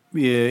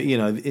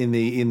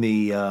 in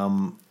the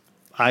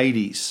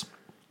 80s,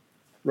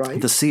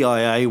 right, the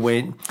CIA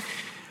went,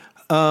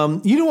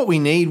 you know what we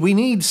need? We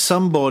need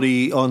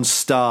somebody on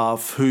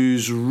staff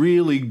who's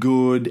really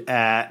good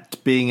at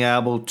being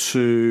able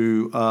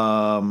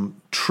to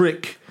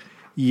trick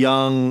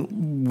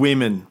young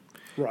women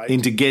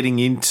into getting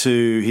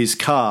into his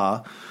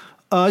car.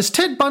 Is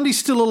Ted Bundy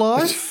still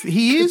alive?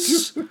 He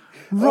is?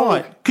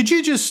 Right. Oh, could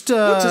you just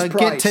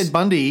get Ted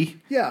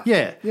Bundy? Yeah.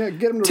 Yeah. Yeah,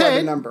 get him to write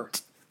a number.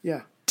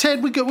 Yeah.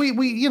 Ted,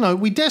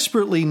 we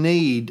desperately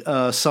need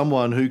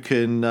someone who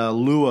can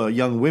lure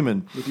young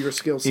women with your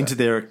skill set into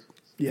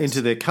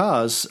their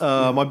cars.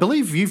 I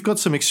believe you've got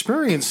some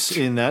experience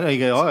in that. And you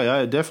go, oh,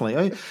 yeah,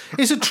 definitely.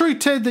 Is it true,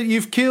 Ted, that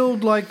you've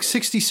killed like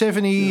 60,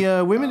 70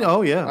 women?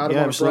 Oh, yeah. I don't want to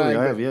absolutely.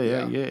 brag, I have.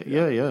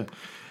 Yeah.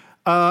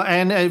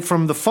 And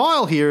from the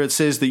file here, it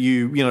says that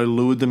you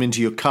lured them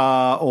into your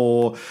car,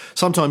 or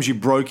sometimes you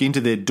broke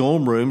into their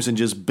dorm rooms and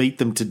just beat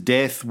them to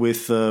death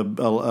with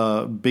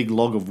a big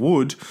log of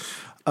wood,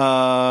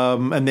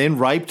 and then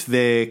raped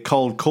their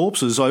cold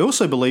corpses. I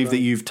also believe that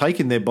you've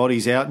taken their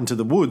bodies out into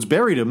the woods,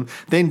 buried them,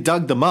 then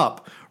dug them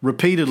up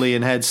repeatedly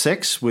and had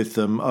sex with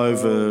them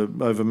over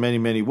many,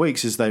 many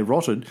weeks as they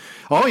rotted.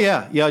 Oh,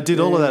 yeah, I did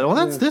all of that.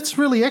 Well, that's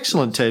really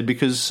excellent, Ted,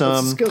 because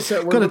got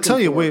to tell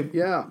you,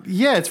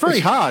 it's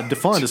very hard to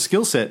find a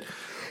skill set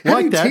How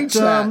like do you that. teach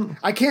that?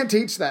 I can't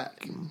teach that.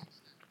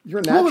 You're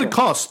a natural. What would it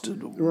cost?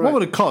 Right. What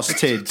would it cost,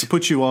 Ted, to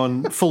put you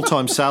on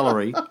full-time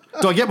salary?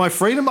 Do I get my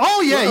freedom?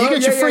 Oh, yeah, you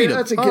get your freedom.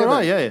 That's a given.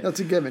 Right, yeah. That's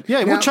a given.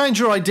 Yeah, Now, we'll change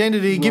your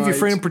identity, give you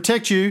freedom,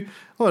 protect you.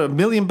 What, $1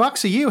 million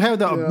a year? How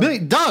that? $1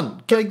 million,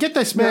 done. Get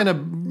this man a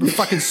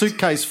fucking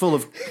suitcase full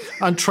of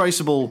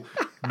untraceable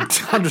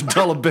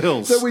 $100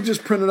 bills. So we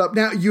just print it up.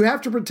 Now, you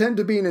have to pretend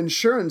to be an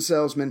insurance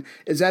salesman.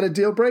 Is that a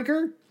deal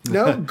breaker?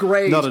 No?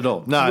 Great. Not at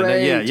all. No,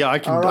 I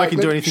can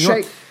do anything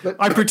else.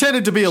 I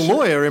pretended to be a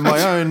lawyer in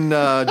my own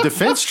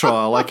defense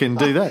trial. I can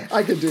do that.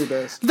 I can do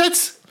this.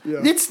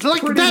 It's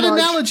like Pretty that much.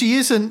 analogy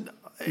is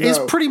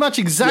pretty much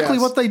exactly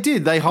what they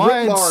did. They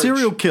hired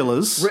serial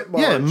killers,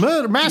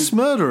 mass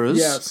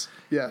murderers,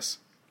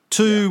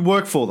 to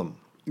work for them.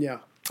 Yeah.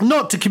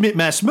 Not to commit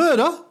mass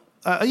murder,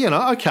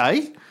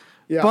 okay.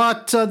 Yeah.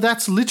 But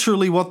that's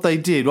literally what they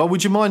did. Well,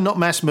 would you mind not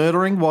mass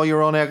murdering while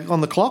you're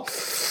on the clock?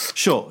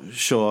 Sure.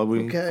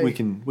 We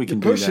can do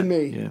that. Pushing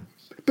me. Yeah.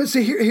 But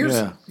see, here's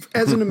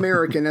as an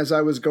American, as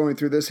I was going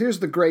through this, here's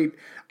the great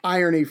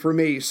irony for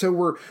me. So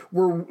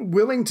we're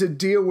willing to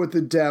deal with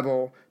the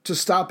devil to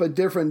stop a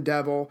different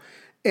devil.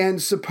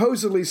 And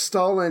supposedly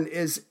Stalin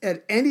is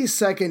at any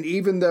second,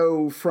 even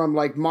though from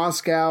like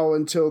Moscow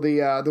until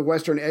the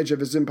western edge of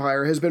his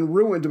empire has been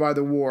ruined by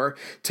the war,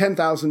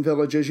 10,000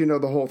 villages, the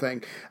whole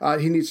thing.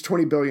 He needs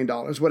 $20 billion,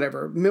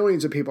 whatever,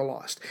 millions of people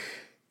lost.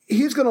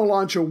 He's going to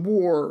launch a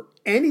war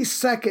any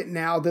second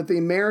now that the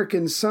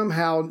Americans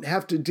somehow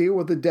have to deal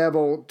with the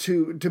devil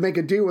to make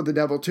a deal with the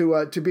devil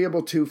to be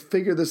able to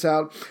figure this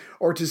out,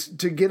 or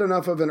to get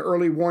enough of an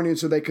early warning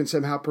so they can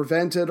somehow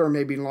prevent it or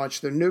maybe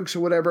launch their nukes or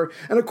whatever.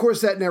 And of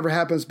course that never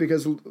happens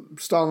because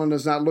Stalin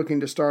is not looking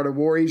to start a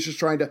war. He's just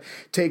trying to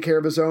take care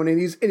of his own, and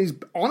he's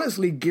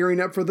honestly gearing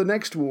up for the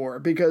next war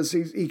because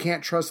he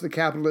can't trust the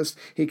capitalists,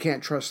 he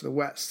can't trust the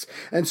West.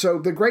 And so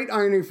the great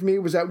irony for me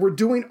was that we're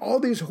doing all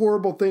these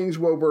horrible things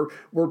where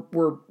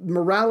we're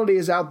morality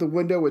is out the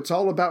window. It's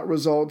all about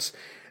results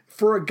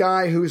for a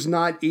guy who's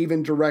not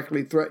even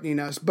directly threatening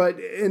us. But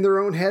in their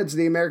own heads,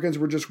 the Americans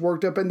were just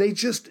worked up, and they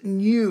just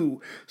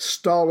knew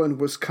Stalin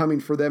was coming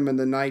for them in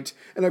the night.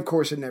 And of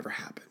course, it never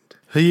happened.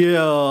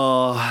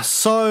 Yeah.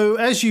 So,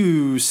 as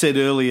you said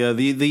earlier,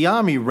 the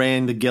army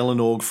ran the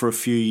Gellenorg for a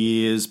few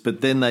years,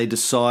 but then they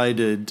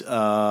decided they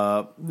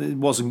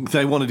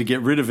wanted to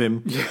get rid of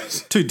him.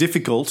 Yes. Too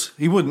difficult.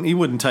 He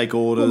wouldn't take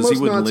orders. He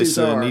wouldn't Nazis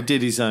listen. are. He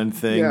did his own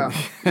thing. Yeah.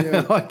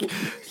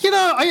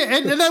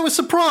 And they were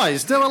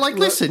surprised. They were like,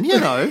 listen,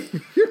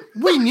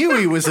 we knew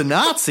he was a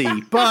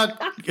Nazi,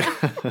 but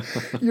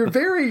You're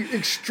very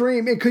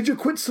extreme. And could you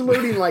quit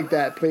saluting like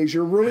that, please?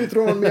 You're really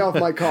throwing me off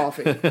my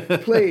coffee.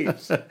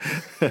 Please.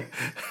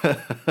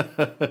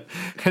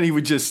 And he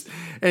would just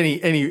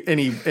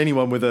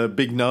anyone with a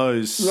big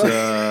nose,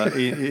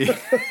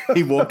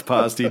 he walked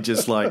past, he'd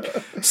just like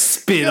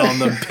spit on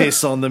them,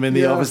 piss on them in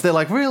the office. They're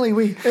like, really?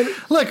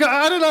 Look,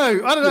 I don't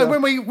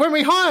know. When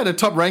we hired a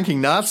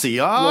top-ranking Nazi,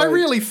 I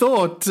really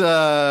thought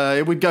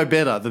it would go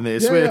better than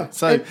this.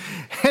 So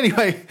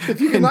anyway, if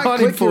you in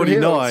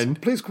 1949,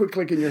 please quit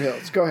clicking your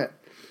heels. Go ahead.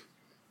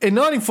 In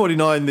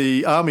 1949,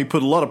 the army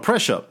put a lot of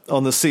pressure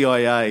on the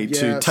CIA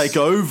to take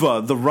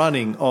over the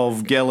running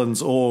of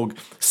Gellen's org.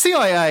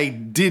 CIA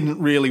didn't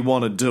really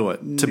want to do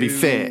it, to be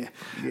fair.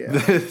 Yeah.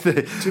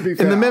 To be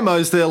fair. In the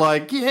memos, they're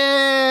like,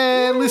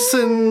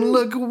 listen,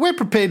 look, we're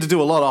prepared to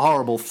do a lot of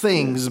horrible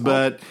things,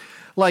 but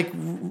like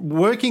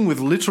working with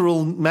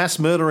literal mass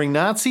murdering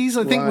Nazis,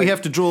 I think we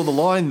have to draw the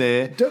line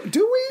there. Do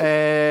we?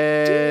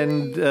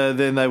 And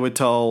then they were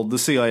told, the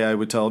CIA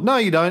were told, no,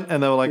 you don't.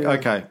 And they were like,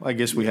 okay, I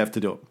guess we have to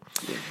do it.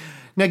 Yeah.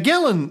 Now,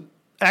 Gellen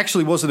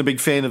actually wasn't a big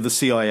fan of the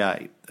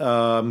CIA.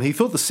 He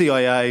thought the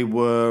CIA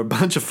were a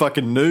bunch of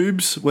fucking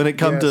noobs when it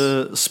came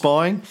to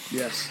spying.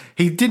 Yes.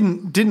 He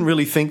didn't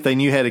really think they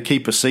knew how to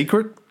keep a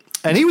secret.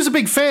 And he was a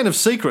big fan of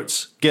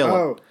secrets,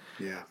 Gellen. Oh,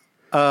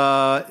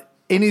 yeah.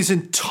 In his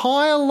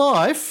entire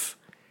life,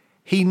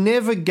 he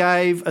never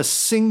gave a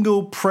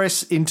single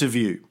press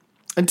interview.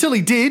 Until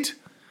he did,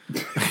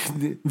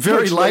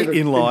 very late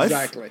in life.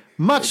 Exactly.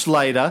 Much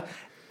later.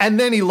 And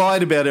then he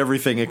lied about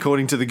everything,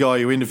 according to the guy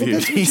who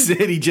interviewed. He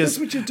said he just...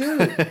 That's what you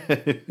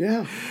do.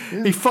 Yeah.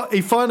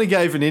 He finally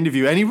gave an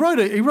interview, and he wrote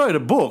a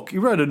book. He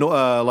wrote an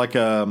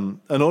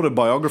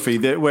autobiography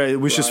where it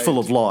was just full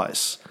of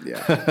lies.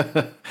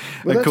 Yeah.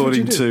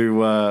 According to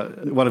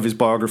one of his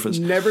biographers.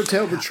 Never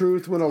tell the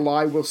truth when a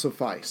lie will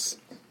suffice.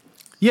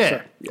 Yeah.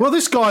 So, Well,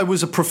 this guy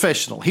was a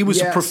professional. He was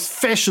a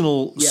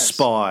professional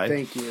spy.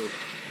 Thank you.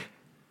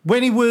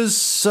 When he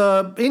was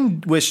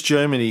in West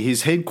Germany,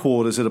 his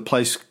headquarters at a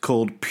place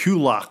called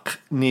Pulach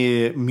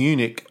near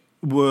Munich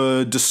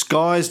were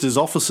disguised as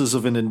officers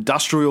of an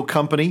industrial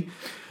company.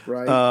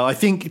 Right. I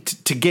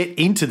think to get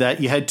into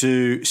that, you had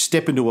to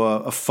step into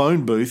a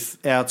phone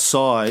booth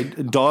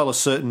outside, dial a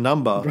certain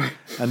number,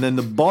 and then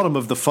the bottom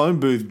of the phone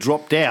booth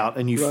dropped out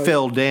and you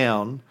fell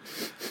down.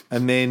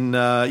 And then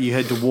you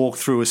had to walk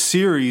through a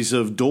series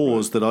of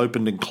doors that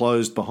opened and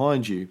closed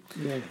behind you.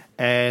 Yeah.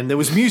 And there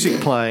was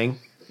music playing.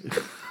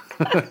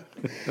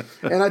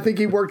 And I think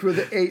he worked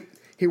with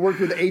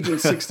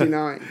Agent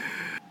 69.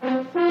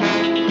 And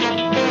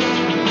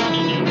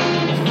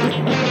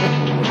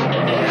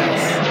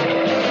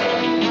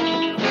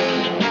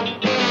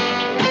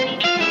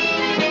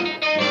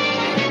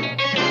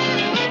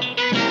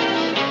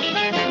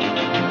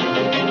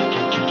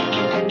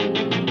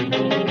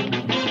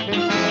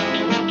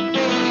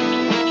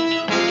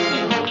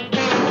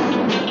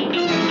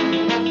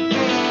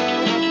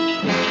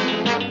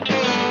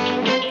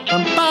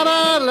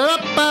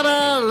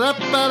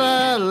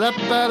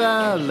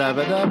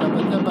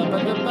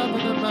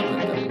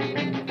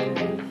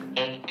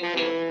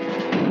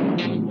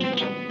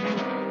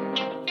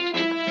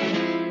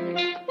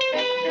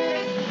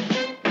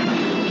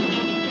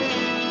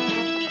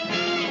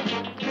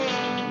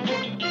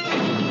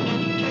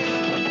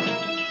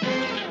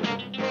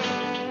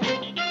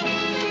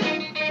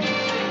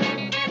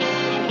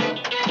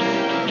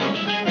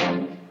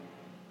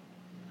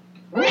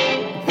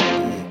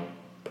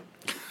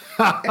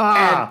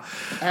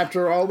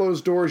after all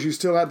those doors, you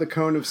still had the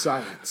cone of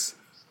silence,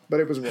 but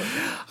it was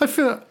worth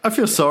it. I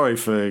feel sorry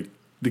for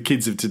the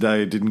kids of today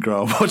who didn't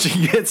grow up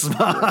watching Get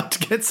Smart.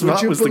 Get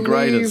Smart was the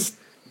greatest.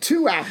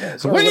 2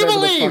 apples. What do you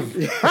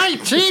believe? Hey,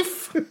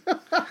 Chief.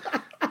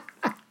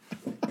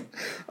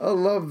 I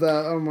love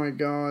that. Oh my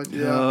God!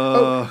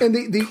 Yeah. And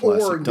the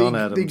org,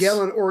 the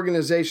Gellin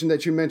organization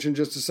that you mentioned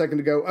just a second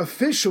ago.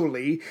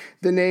 Officially,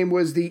 the name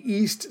was the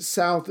East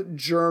South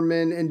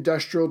German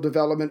Industrial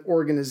Development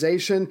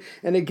Organization.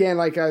 And again,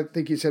 like I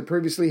think you said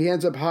previously, he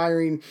ends up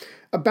hiring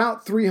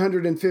about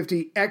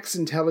 350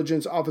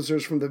 ex-intelligence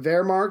officers from the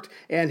Wehrmacht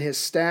and his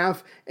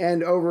staff,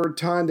 and over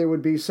time there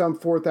would be some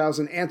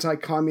 4,000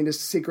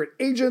 anti-communist secret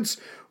agents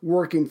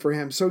working for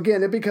him. So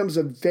again, it becomes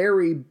a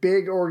very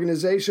big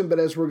organization, but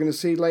as we're going to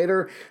see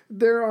later,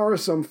 there are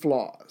some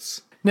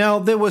flaws. Now,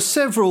 there were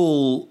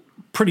several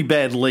pretty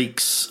bad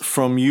leaks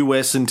from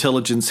US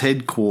intelligence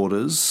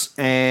headquarters,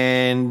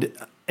 and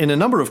in a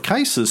number of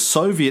cases,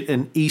 Soviet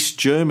and East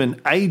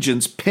German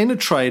agents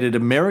penetrated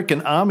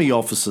American army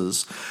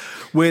offices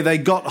where they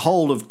got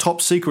hold of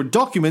top-secret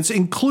documents,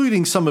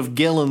 including some of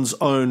Gellin's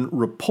own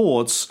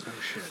reports. Oh,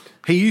 shit.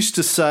 He used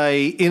to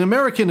say, in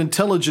American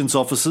intelligence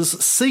offices,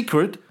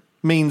 secret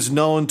means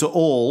known to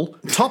all,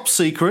 top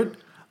secret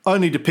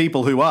only to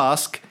people who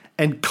ask,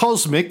 and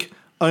cosmic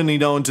only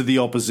known to the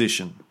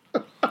opposition.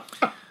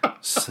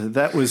 So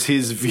that was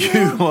his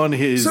view on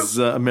his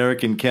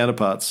American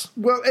counterparts.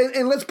 Well,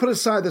 and let's put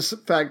aside this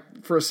fact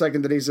for a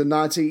second that he's a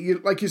Nazi.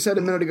 Like you said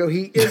a minute ago,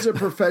 he is a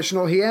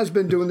professional. He has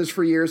been doing this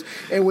for years.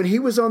 And when he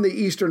was on the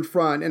Eastern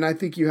Front, and I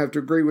think you have to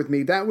agree with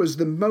me, that was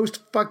the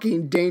most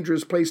fucking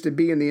dangerous place to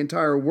be in the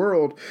entire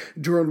world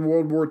during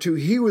World War II.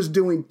 He was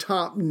doing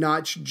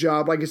top-notch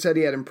job. Like I said,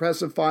 he had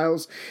impressive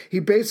files. He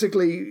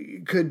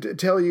basically could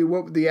tell you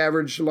what the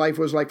average life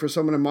was like for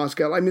someone in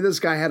Moscow. I mean,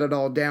 this guy had it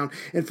all down.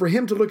 And for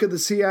him to look at the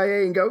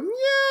CIA and go,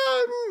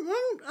 yeah,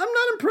 I'm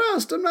not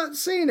impressed. I'm not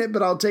seeing it,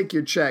 but I'll take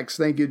your checks.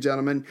 Thank you,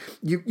 gentlemen.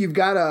 You've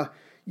got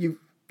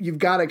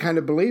to kind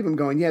of believe him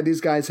going, yeah,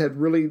 these guys had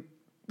really,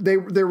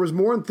 there was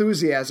more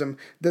enthusiasm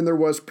than there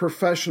was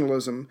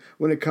professionalism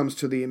when it comes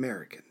to the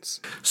Americans.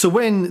 So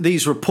when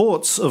these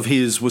reports of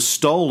his were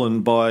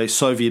stolen by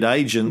Soviet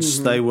agents,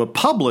 they were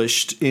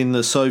published in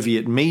the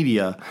Soviet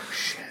media. Oh,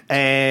 shit.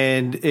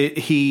 And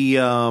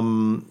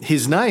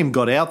his name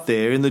got out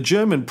there. In the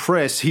German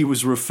press, he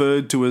was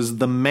referred to as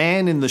the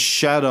man in the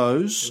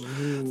shadows,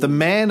 the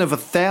man of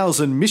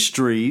 1,000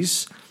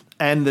 mysteries,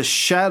 and the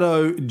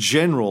shadow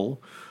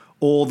general,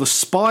 or the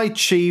spy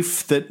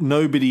chief that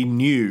nobody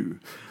knew.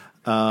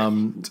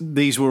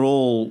 These were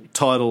all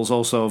titles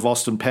also of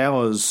Austin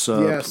Powers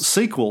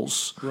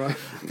sequels. Right.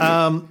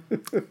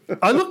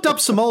 I looked up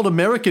some old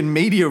American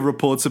media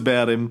reports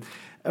about him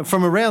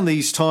from around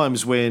these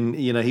times when,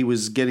 you know, he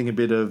was getting a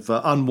bit of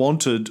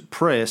unwanted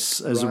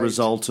press as a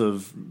result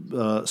of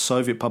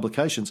Soviet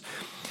publications.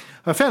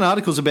 I found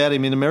articles about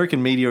him in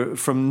American media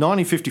from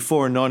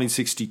 1954 and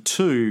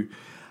 1962.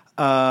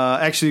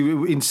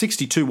 Actually, in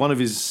 62, one of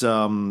his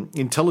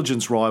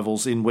intelligence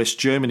rivals in West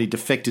Germany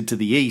defected to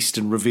the East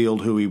and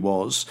revealed who he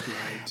was.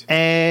 Right.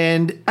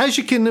 And as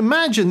you can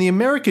imagine, the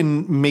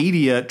American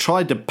media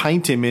tried to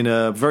paint him in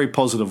a very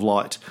positive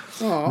light.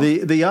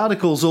 The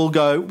articles all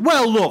go,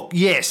 well, look,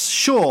 yes,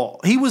 sure,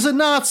 he was a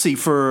Nazi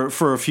for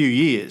a few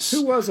years.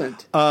 Who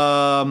wasn't?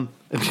 But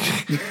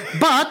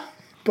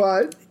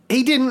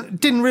he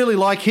didn't really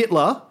like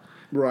Hitler.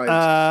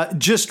 Right.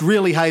 Just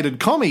really hated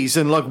commies,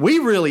 and like we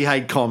really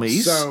hate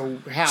commies. So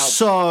how?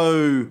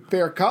 So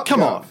fair cop.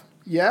 Come on.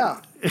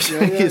 Yeah.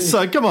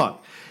 So come on.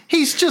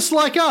 He's just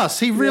like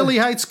us. He really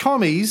hates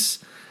commies.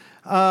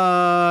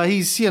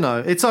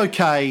 It's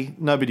okay.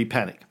 Nobody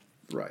panic.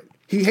 Right.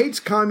 He hates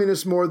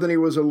communists more than he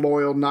was a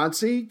loyal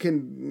Nazi.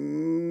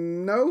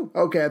 No?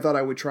 Okay, I thought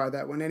I would try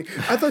that one.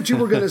 I thought you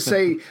were going to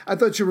say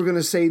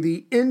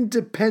the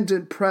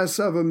independent press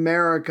of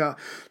America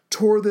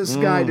tore this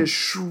guy to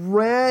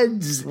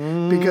shreds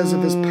because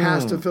of his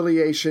past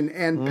affiliation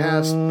and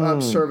past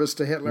service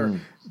to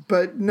Hitler.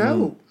 But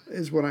no,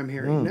 is what I'm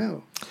hearing.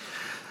 No.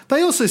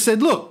 They also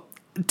said, look,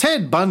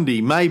 Ted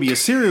Bundy may be a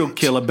serial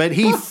killer, but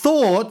he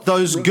thought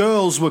those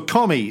girls were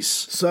commies.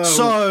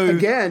 So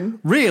again,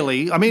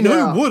 really, I mean,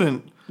 who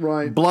wouldn't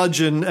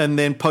bludgeon and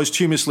then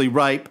posthumously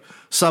rape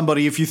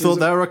somebody if you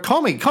thought they were a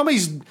commie?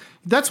 Commies,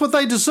 that's what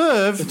they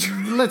deserve.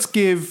 Let's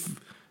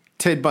give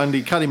Ted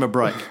Bundy, cut him a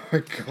break. Oh,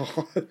 my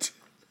God.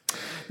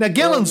 Now,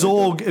 Gellen's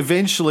org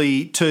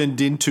eventually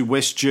turned into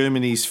West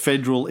Germany's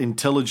Federal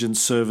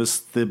Intelligence Service,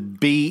 the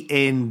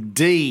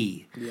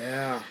BND.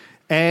 Yeah.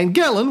 And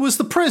Gellen was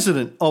the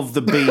president of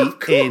the BND. Of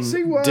course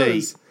he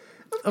was.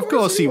 Of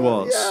course he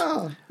was.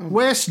 Yeah. Oh,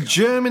 West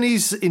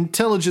Germany's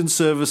intelligence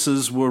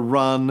services were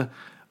run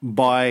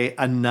by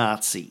a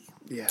Nazi.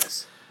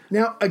 Yes.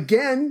 Now,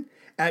 again,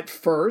 at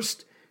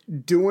first,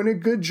 doing a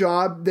good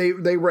job. They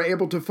were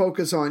able to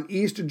focus on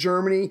East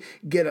Germany,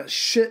 get a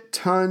shit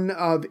ton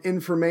of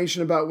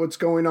information about what's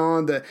going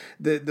on,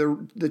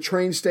 the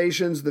train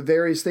stations, the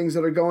various things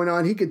that are going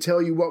on. He could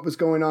tell you what was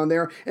going on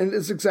there, and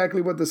it's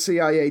exactly what the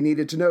CIA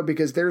needed to know,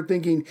 because they're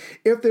thinking,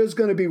 if there's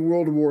going to be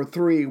World War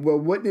III, well,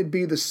 wouldn't it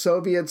be the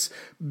Soviets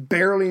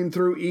barreling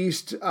through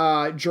East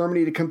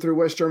Germany to come through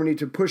West Germany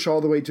to push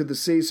all the way to the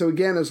sea? So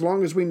again, as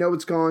long as we know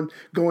what's going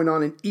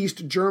on in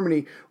East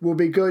Germany, we'll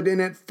be good. And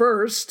at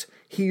first,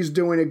 he's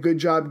doing a good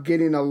job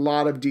getting a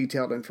lot of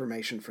detailed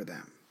information for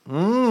them.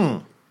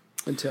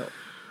 Until.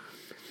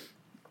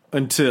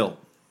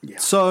 Yeah.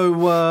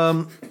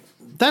 So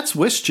that's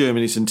West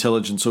Germany's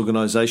intelligence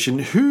organization.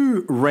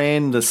 Who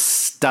ran the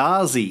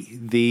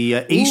Stasi,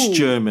 the East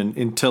German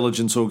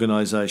intelligence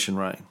organization,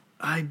 Ray?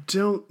 I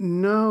don't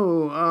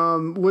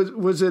know.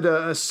 Was it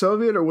a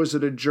Soviet or was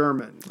it a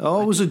German?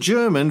 Oh, it was a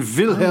German,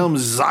 Wilhelm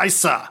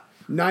Zeisser.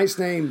 Nice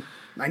name.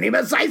 My name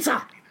is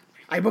Zeisser.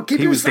 I will keep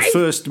he you was safe. The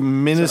first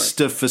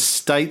minister for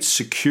state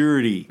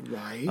security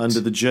under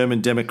the German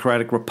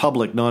Democratic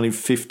Republic,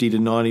 1950 to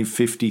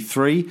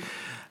 1953.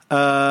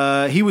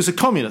 He was a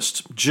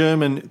communist,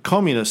 German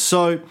communist.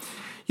 So,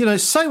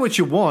 say what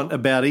you want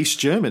about East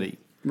Germany.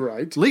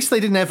 Right. At least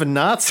they didn't have a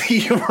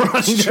Nazi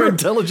running their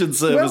intelligence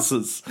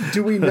services. Well,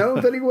 do we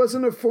know that he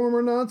wasn't a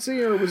former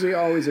Nazi, or was he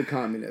always a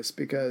communist?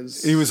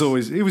 Because he was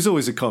always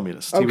a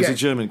communist. Okay. He was a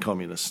German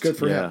communist. Good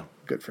for him.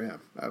 Good for him.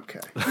 Okay.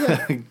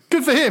 Yeah.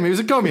 Good for him. He was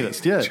a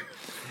communist, yeah.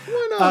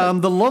 Why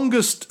not? The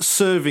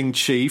longest-serving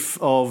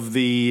chief of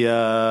the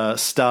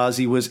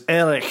Stasi was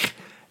Erich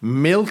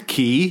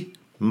Mielke.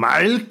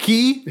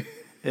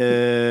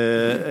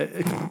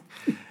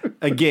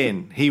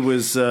 Again, he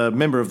was a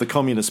member of the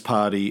Communist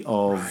Party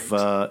of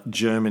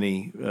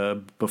Germany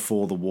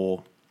before the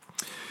war.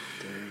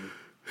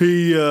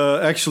 He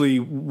actually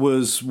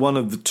was one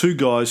of the two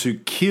guys who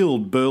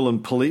killed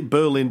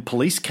Berlin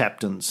police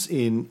captains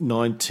in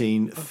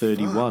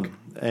 1931.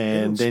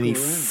 And then he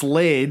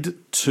fled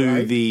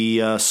to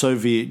the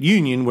Soviet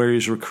Union, where he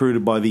was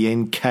recruited by the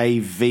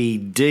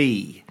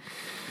NKVD.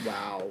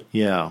 Wow.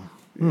 Yeah.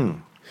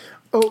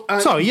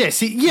 Oh,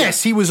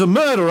 he was a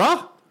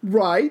murderer.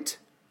 Right.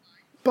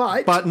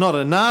 But not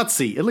a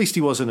Nazi. At least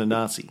he wasn't a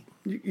Nazi.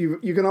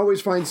 You can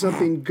always find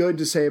something good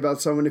to say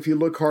about someone if you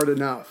look hard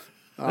enough.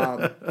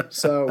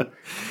 So,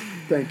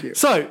 thank you.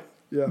 So,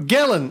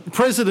 Gellen,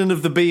 president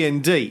of the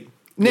BND.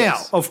 Now,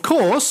 of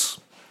course,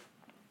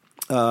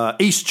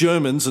 East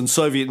Germans and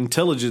Soviet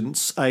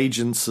intelligence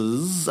agents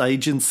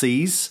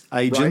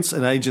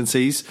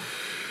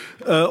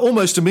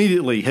almost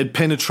immediately had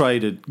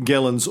penetrated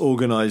Gellen's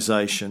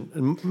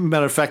organization.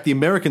 Matter of fact, the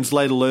Americans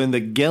later learned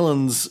that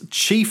Gellen's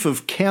chief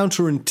of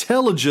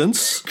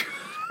counterintelligence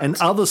and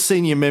other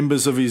senior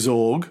members of his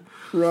org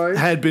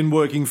had been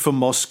working for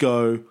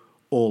Moscow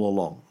all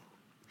along.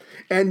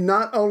 And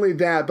not only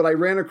that, but I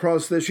ran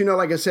across this,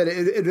 like I said,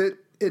 it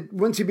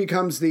once he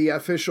becomes the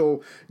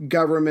official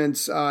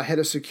government's head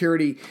of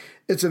security,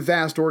 it's a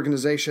vast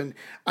organization.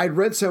 I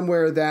read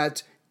somewhere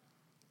that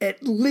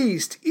at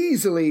least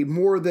easily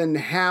more than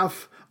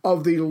half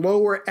of the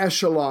lower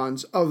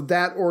echelons of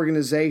that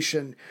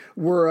organization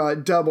were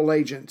double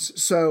agents.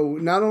 So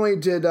not only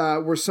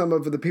were some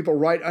of the people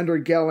right under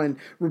Gellen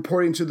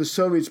reporting to the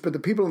Soviets, but the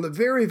people on the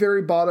very,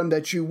 very bottom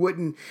that you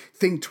wouldn't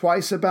think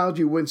twice about,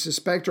 you wouldn't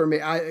suspect, or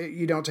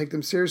you don't take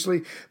them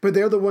seriously, but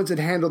they're the ones that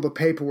handle the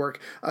paperwork.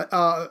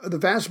 The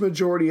vast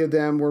majority of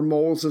them were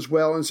moles as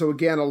well. And so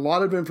again, a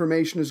lot of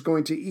information is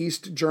going to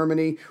East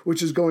Germany,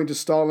 which is going to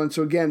Stalin.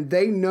 So again,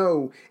 they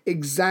know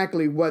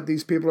exactly what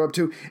these people are up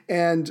to.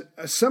 And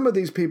some of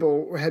these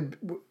people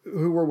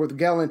who were with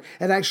Gellen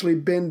had actually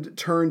been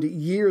turned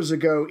years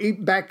ago,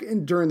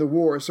 during the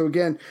war. So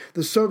again,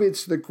 the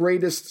Soviets, the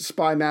greatest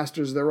spy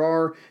masters there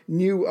are,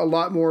 knew a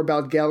lot more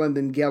about Gellen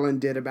than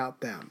Gellen did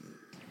about them.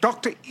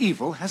 Dr.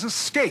 Evil has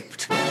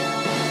escaped.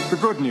 The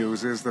good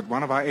news is that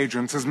one of our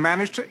agents has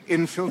managed to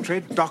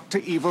infiltrate Dr.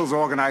 Evil's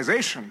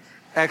organization.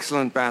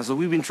 Excellent, Basil.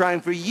 We've been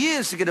trying for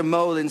years to get a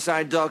mole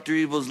inside Dr.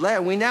 Evil's lair,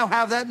 and we now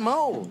have that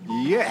mole.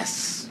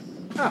 Yes.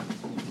 Ah,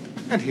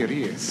 and here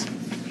he is.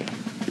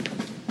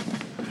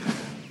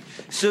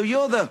 So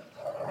you're the...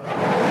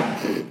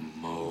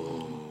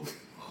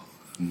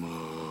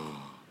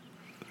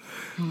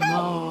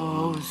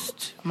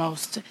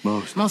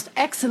 Most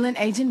excellent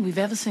agent we've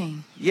ever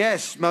seen.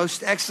 Yes,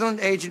 most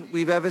excellent agent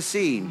we've ever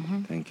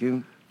seen. Thank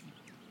you.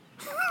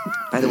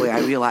 By the way, I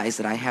realize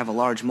that I have a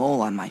large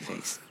mole on my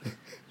face.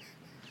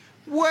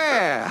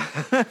 Where?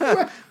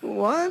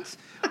 What?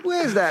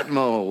 Where's that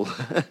mole?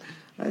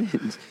 I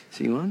didn't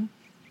see one.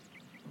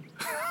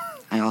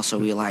 I also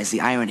realize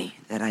the irony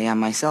that I am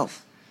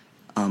myself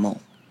a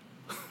mole.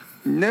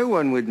 No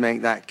one would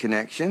make that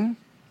connection.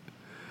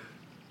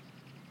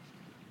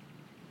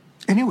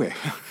 Anyway,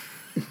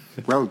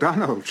 well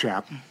done, old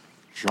chap.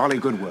 Jolly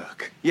good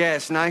work.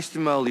 Yes, nice to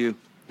mole you.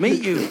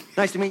 Meet you.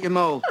 Nice to meet you,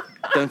 mole.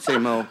 Don't say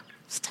mole.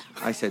 Stop.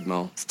 I said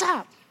mole.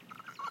 Stop.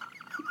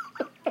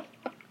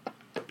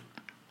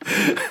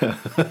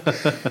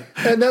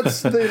 And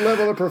that's the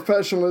level of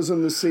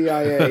professionalism the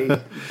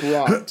CIA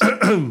brought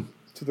to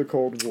the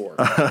Cold War.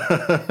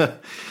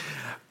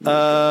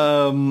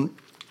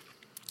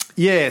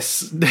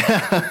 Yes.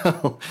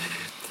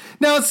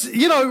 Now, it's,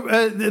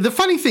 the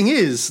funny thing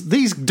is,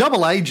 these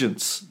double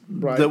agents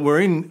that were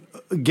in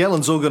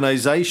Gellen's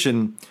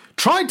organization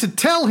tried to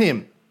tell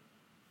him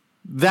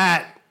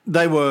that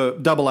they were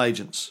double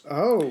agents.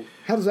 Oh,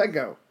 how does that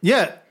go?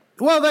 Yeah.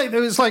 Well, it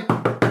was like,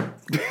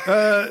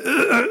 Commandant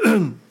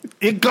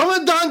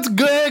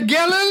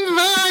Gellen,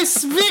 may I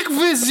speak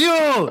with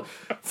you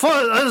for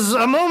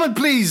a moment,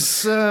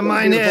 please,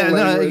 meine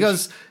Herren. He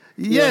goes,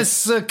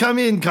 yes, come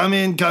in,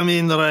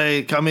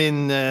 Ray, come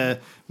in,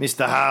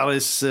 Mr.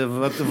 Harris,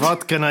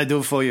 what can I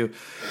do for you?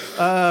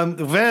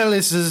 Well,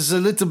 this is a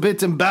little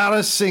bit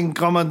embarrassing,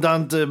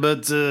 Commandant,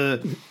 but...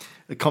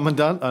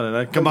 Commandant? I don't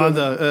know.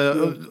 Commander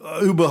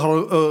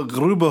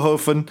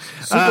Gruberhofen.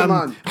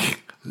 Superman.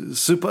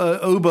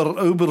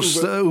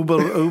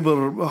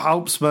 Uber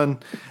Hauptmann.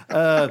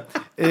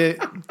 Eine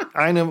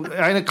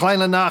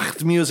kleine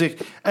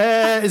Nachtmusik.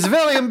 It's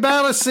very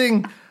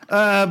embarrassing,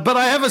 but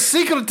I have a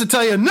secret to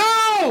tell you.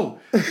 No!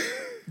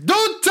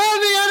 Don't tell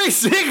me any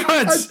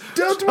secrets.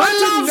 I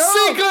love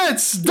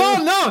secrets.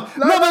 Don't know.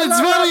 No, but it's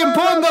very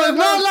important.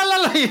 No,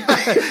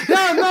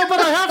 but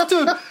I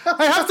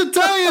have to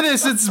tell you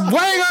this. It's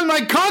weighing on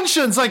my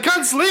conscience. I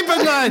can't sleep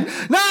at night.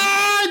 No,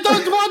 I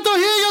don't want to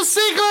hear your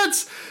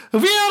secrets.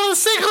 We are the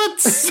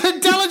secret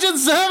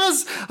intelligence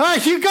service.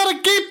 You gotta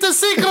keep the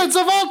secrets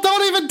of all.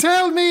 Don't even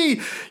tell me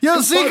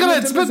your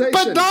secrets.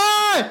 But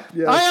I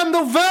am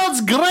the world's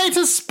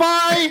greatest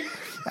spy.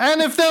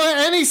 And if there were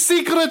any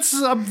secrets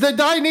that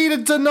I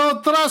needed to know,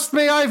 trust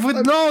me, I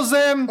would know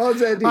them.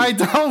 I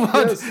don't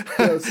want...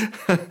 Yes.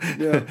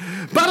 Yeah.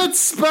 But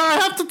I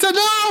have to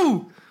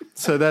know.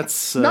 So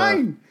that's...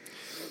 9!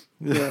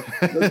 Yeah,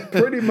 that's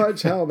pretty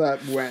much how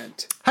that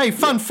went. Hey,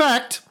 fun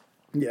fact.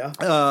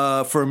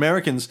 Yeah. For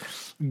Americans,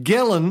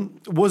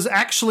 Gellen was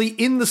actually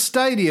in the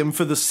stadium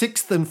for the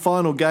 6th and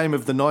final game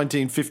of the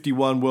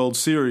 1951 World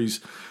Series,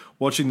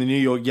 watching the New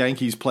York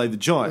Yankees play the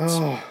Giants.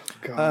 Oh,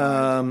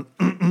 God.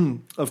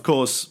 Of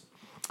course,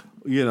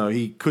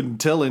 he couldn't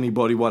tell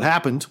anybody what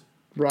happened.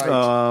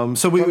 Right.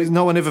 So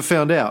no one ever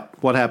found out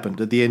what happened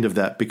at the end of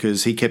that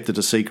because he kept it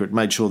a secret,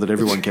 made sure that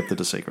everyone kept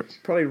it a secret.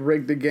 Probably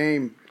rigged the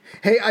game.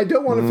 Hey, I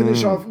don't want to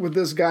finish off with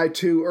this guy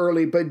too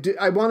early, but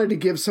I wanted to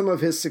give some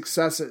of his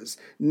successes.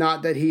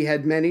 Not that he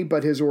had many,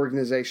 but his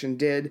organization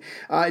did.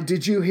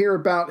 Did you hear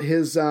about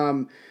his...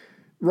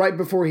 right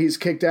before he's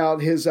kicked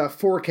out, his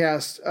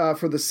forecast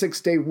for the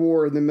 6-day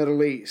war in the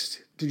Middle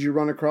East? Did you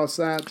run across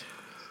that?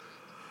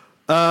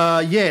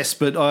 Yes,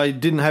 but I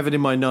didn't have it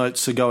in my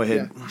notes, so go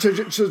ahead.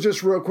 Yeah. So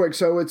just real quick,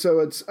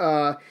 it's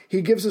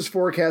he gives his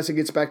forecast. He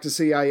gets back to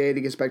CIA.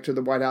 He gets back to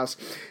the White House.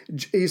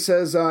 He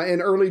says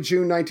in early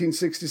June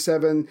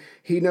 1967,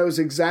 he knows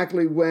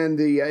exactly when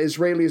the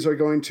Israelis are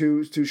going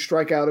to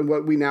strike out in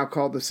what we now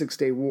call the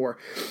 6-day war.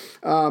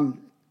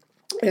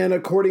 And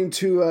according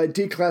to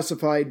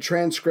declassified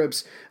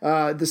transcripts,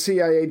 the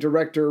CIA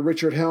director,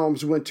 Richard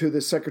Helms, went to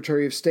the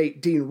Secretary of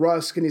State, Dean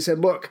Rusk, and he said,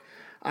 look,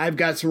 I've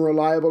got some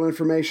reliable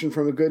information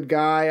from a good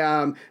guy.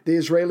 The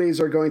Israelis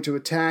are going to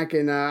attack,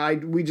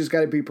 and we just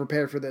got to be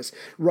prepared for this.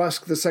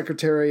 Rusk, the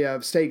Secretary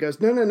of State, goes,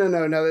 no,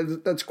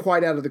 that's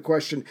quite out of the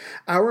question.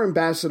 Our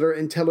ambassador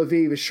in Tel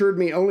Aviv assured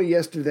me only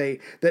yesterday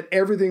that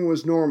everything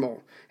was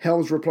normal.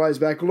 Helms replies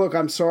back, look,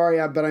 I'm sorry,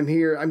 but I'm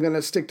here. I'm going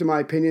to stick to my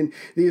opinion.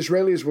 The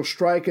Israelis will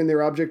strike, and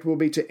their object will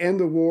be to end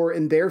the war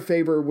in their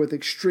favor with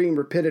extreme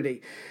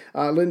rapidity.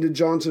 Lyndon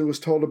Johnson was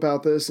told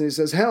about this, and he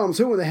says, Helms,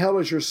 who in the hell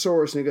is your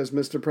source? And he goes,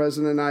 Mr.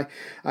 President, I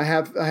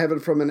have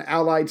it from an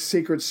Allied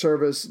Secret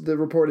Service. The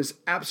report is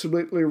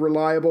absolutely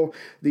reliable.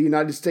 The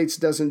United States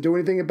doesn't do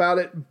anything about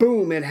it.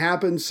 Boom, it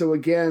happens. So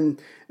again,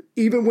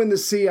 even when the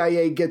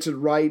CIA gets it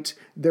right,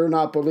 they're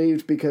not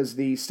believed because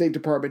the State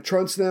Department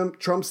trumps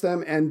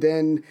them, and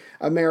then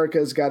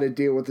America's got to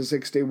deal with the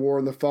 6-Day War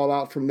and the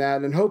fallout from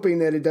that, and hoping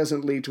that it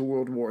doesn't lead to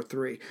World War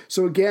III.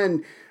 So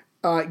again,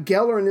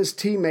 Geller and his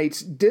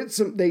teammates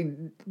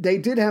they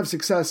did have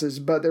successes,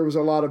 but there was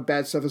a lot of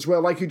bad stuff as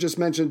well. Like you just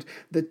mentioned,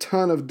 the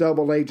ton of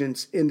double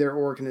agents in their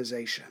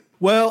organization.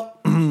 Well,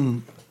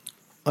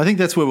 I think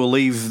that's where we'll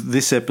leave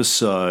this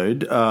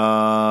episode.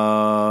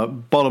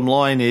 Bottom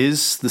line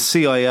is the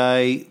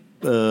CIA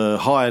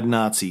hired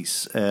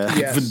Nazis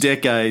for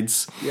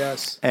decades.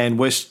 Yes. And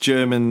West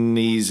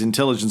Germany's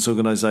intelligence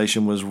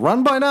organization was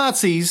run by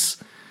Nazis.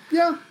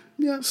 Yeah.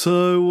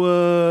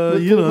 So, I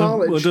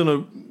don't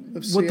know.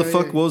 What the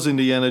fuck was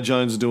Indiana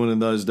Jones doing in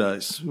those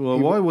days? Well,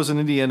 why wasn't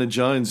Indiana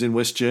Jones in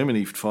West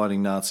Germany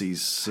fighting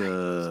Nazis?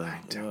 I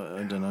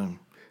don't know.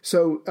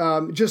 So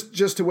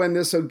just to end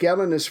this, so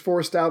Gellin is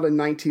forced out in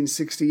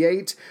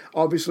 1968,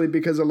 obviously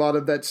because a lot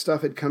of that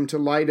stuff had come to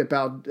light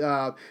about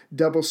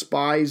double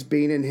spies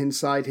being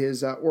inside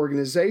his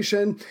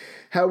organization.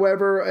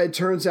 However, it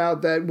turns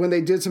out that when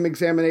they did some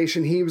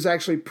examination, he was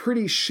actually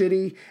pretty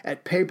shitty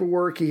at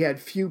paperwork. He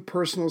had few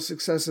personal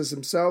successes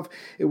himself.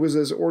 It was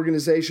his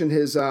organization,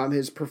 his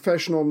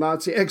professional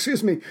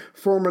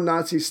former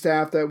Nazi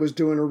staff that was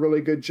doing a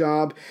really good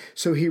job.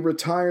 So he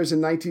retires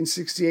in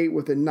 1968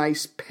 with a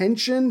nice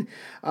pension,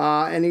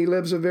 and he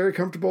lives a very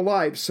comfortable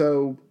life.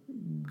 So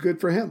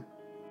good for him.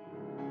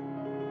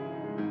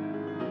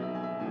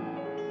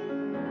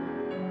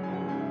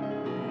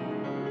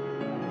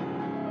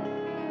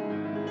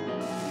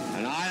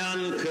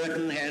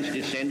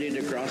 Descended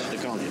across the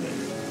continent.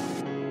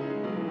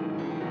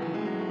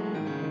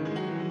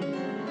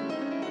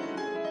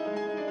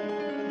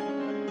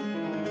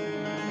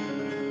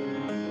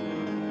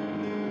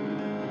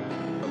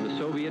 Of the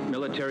Soviet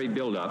military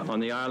buildup on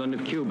the island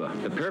of Cuba.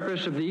 The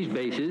purpose of these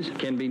bases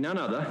can be none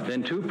other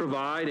than to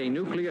provide a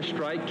nuclear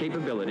strike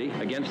capability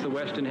against the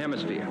Western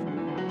Hemisphere.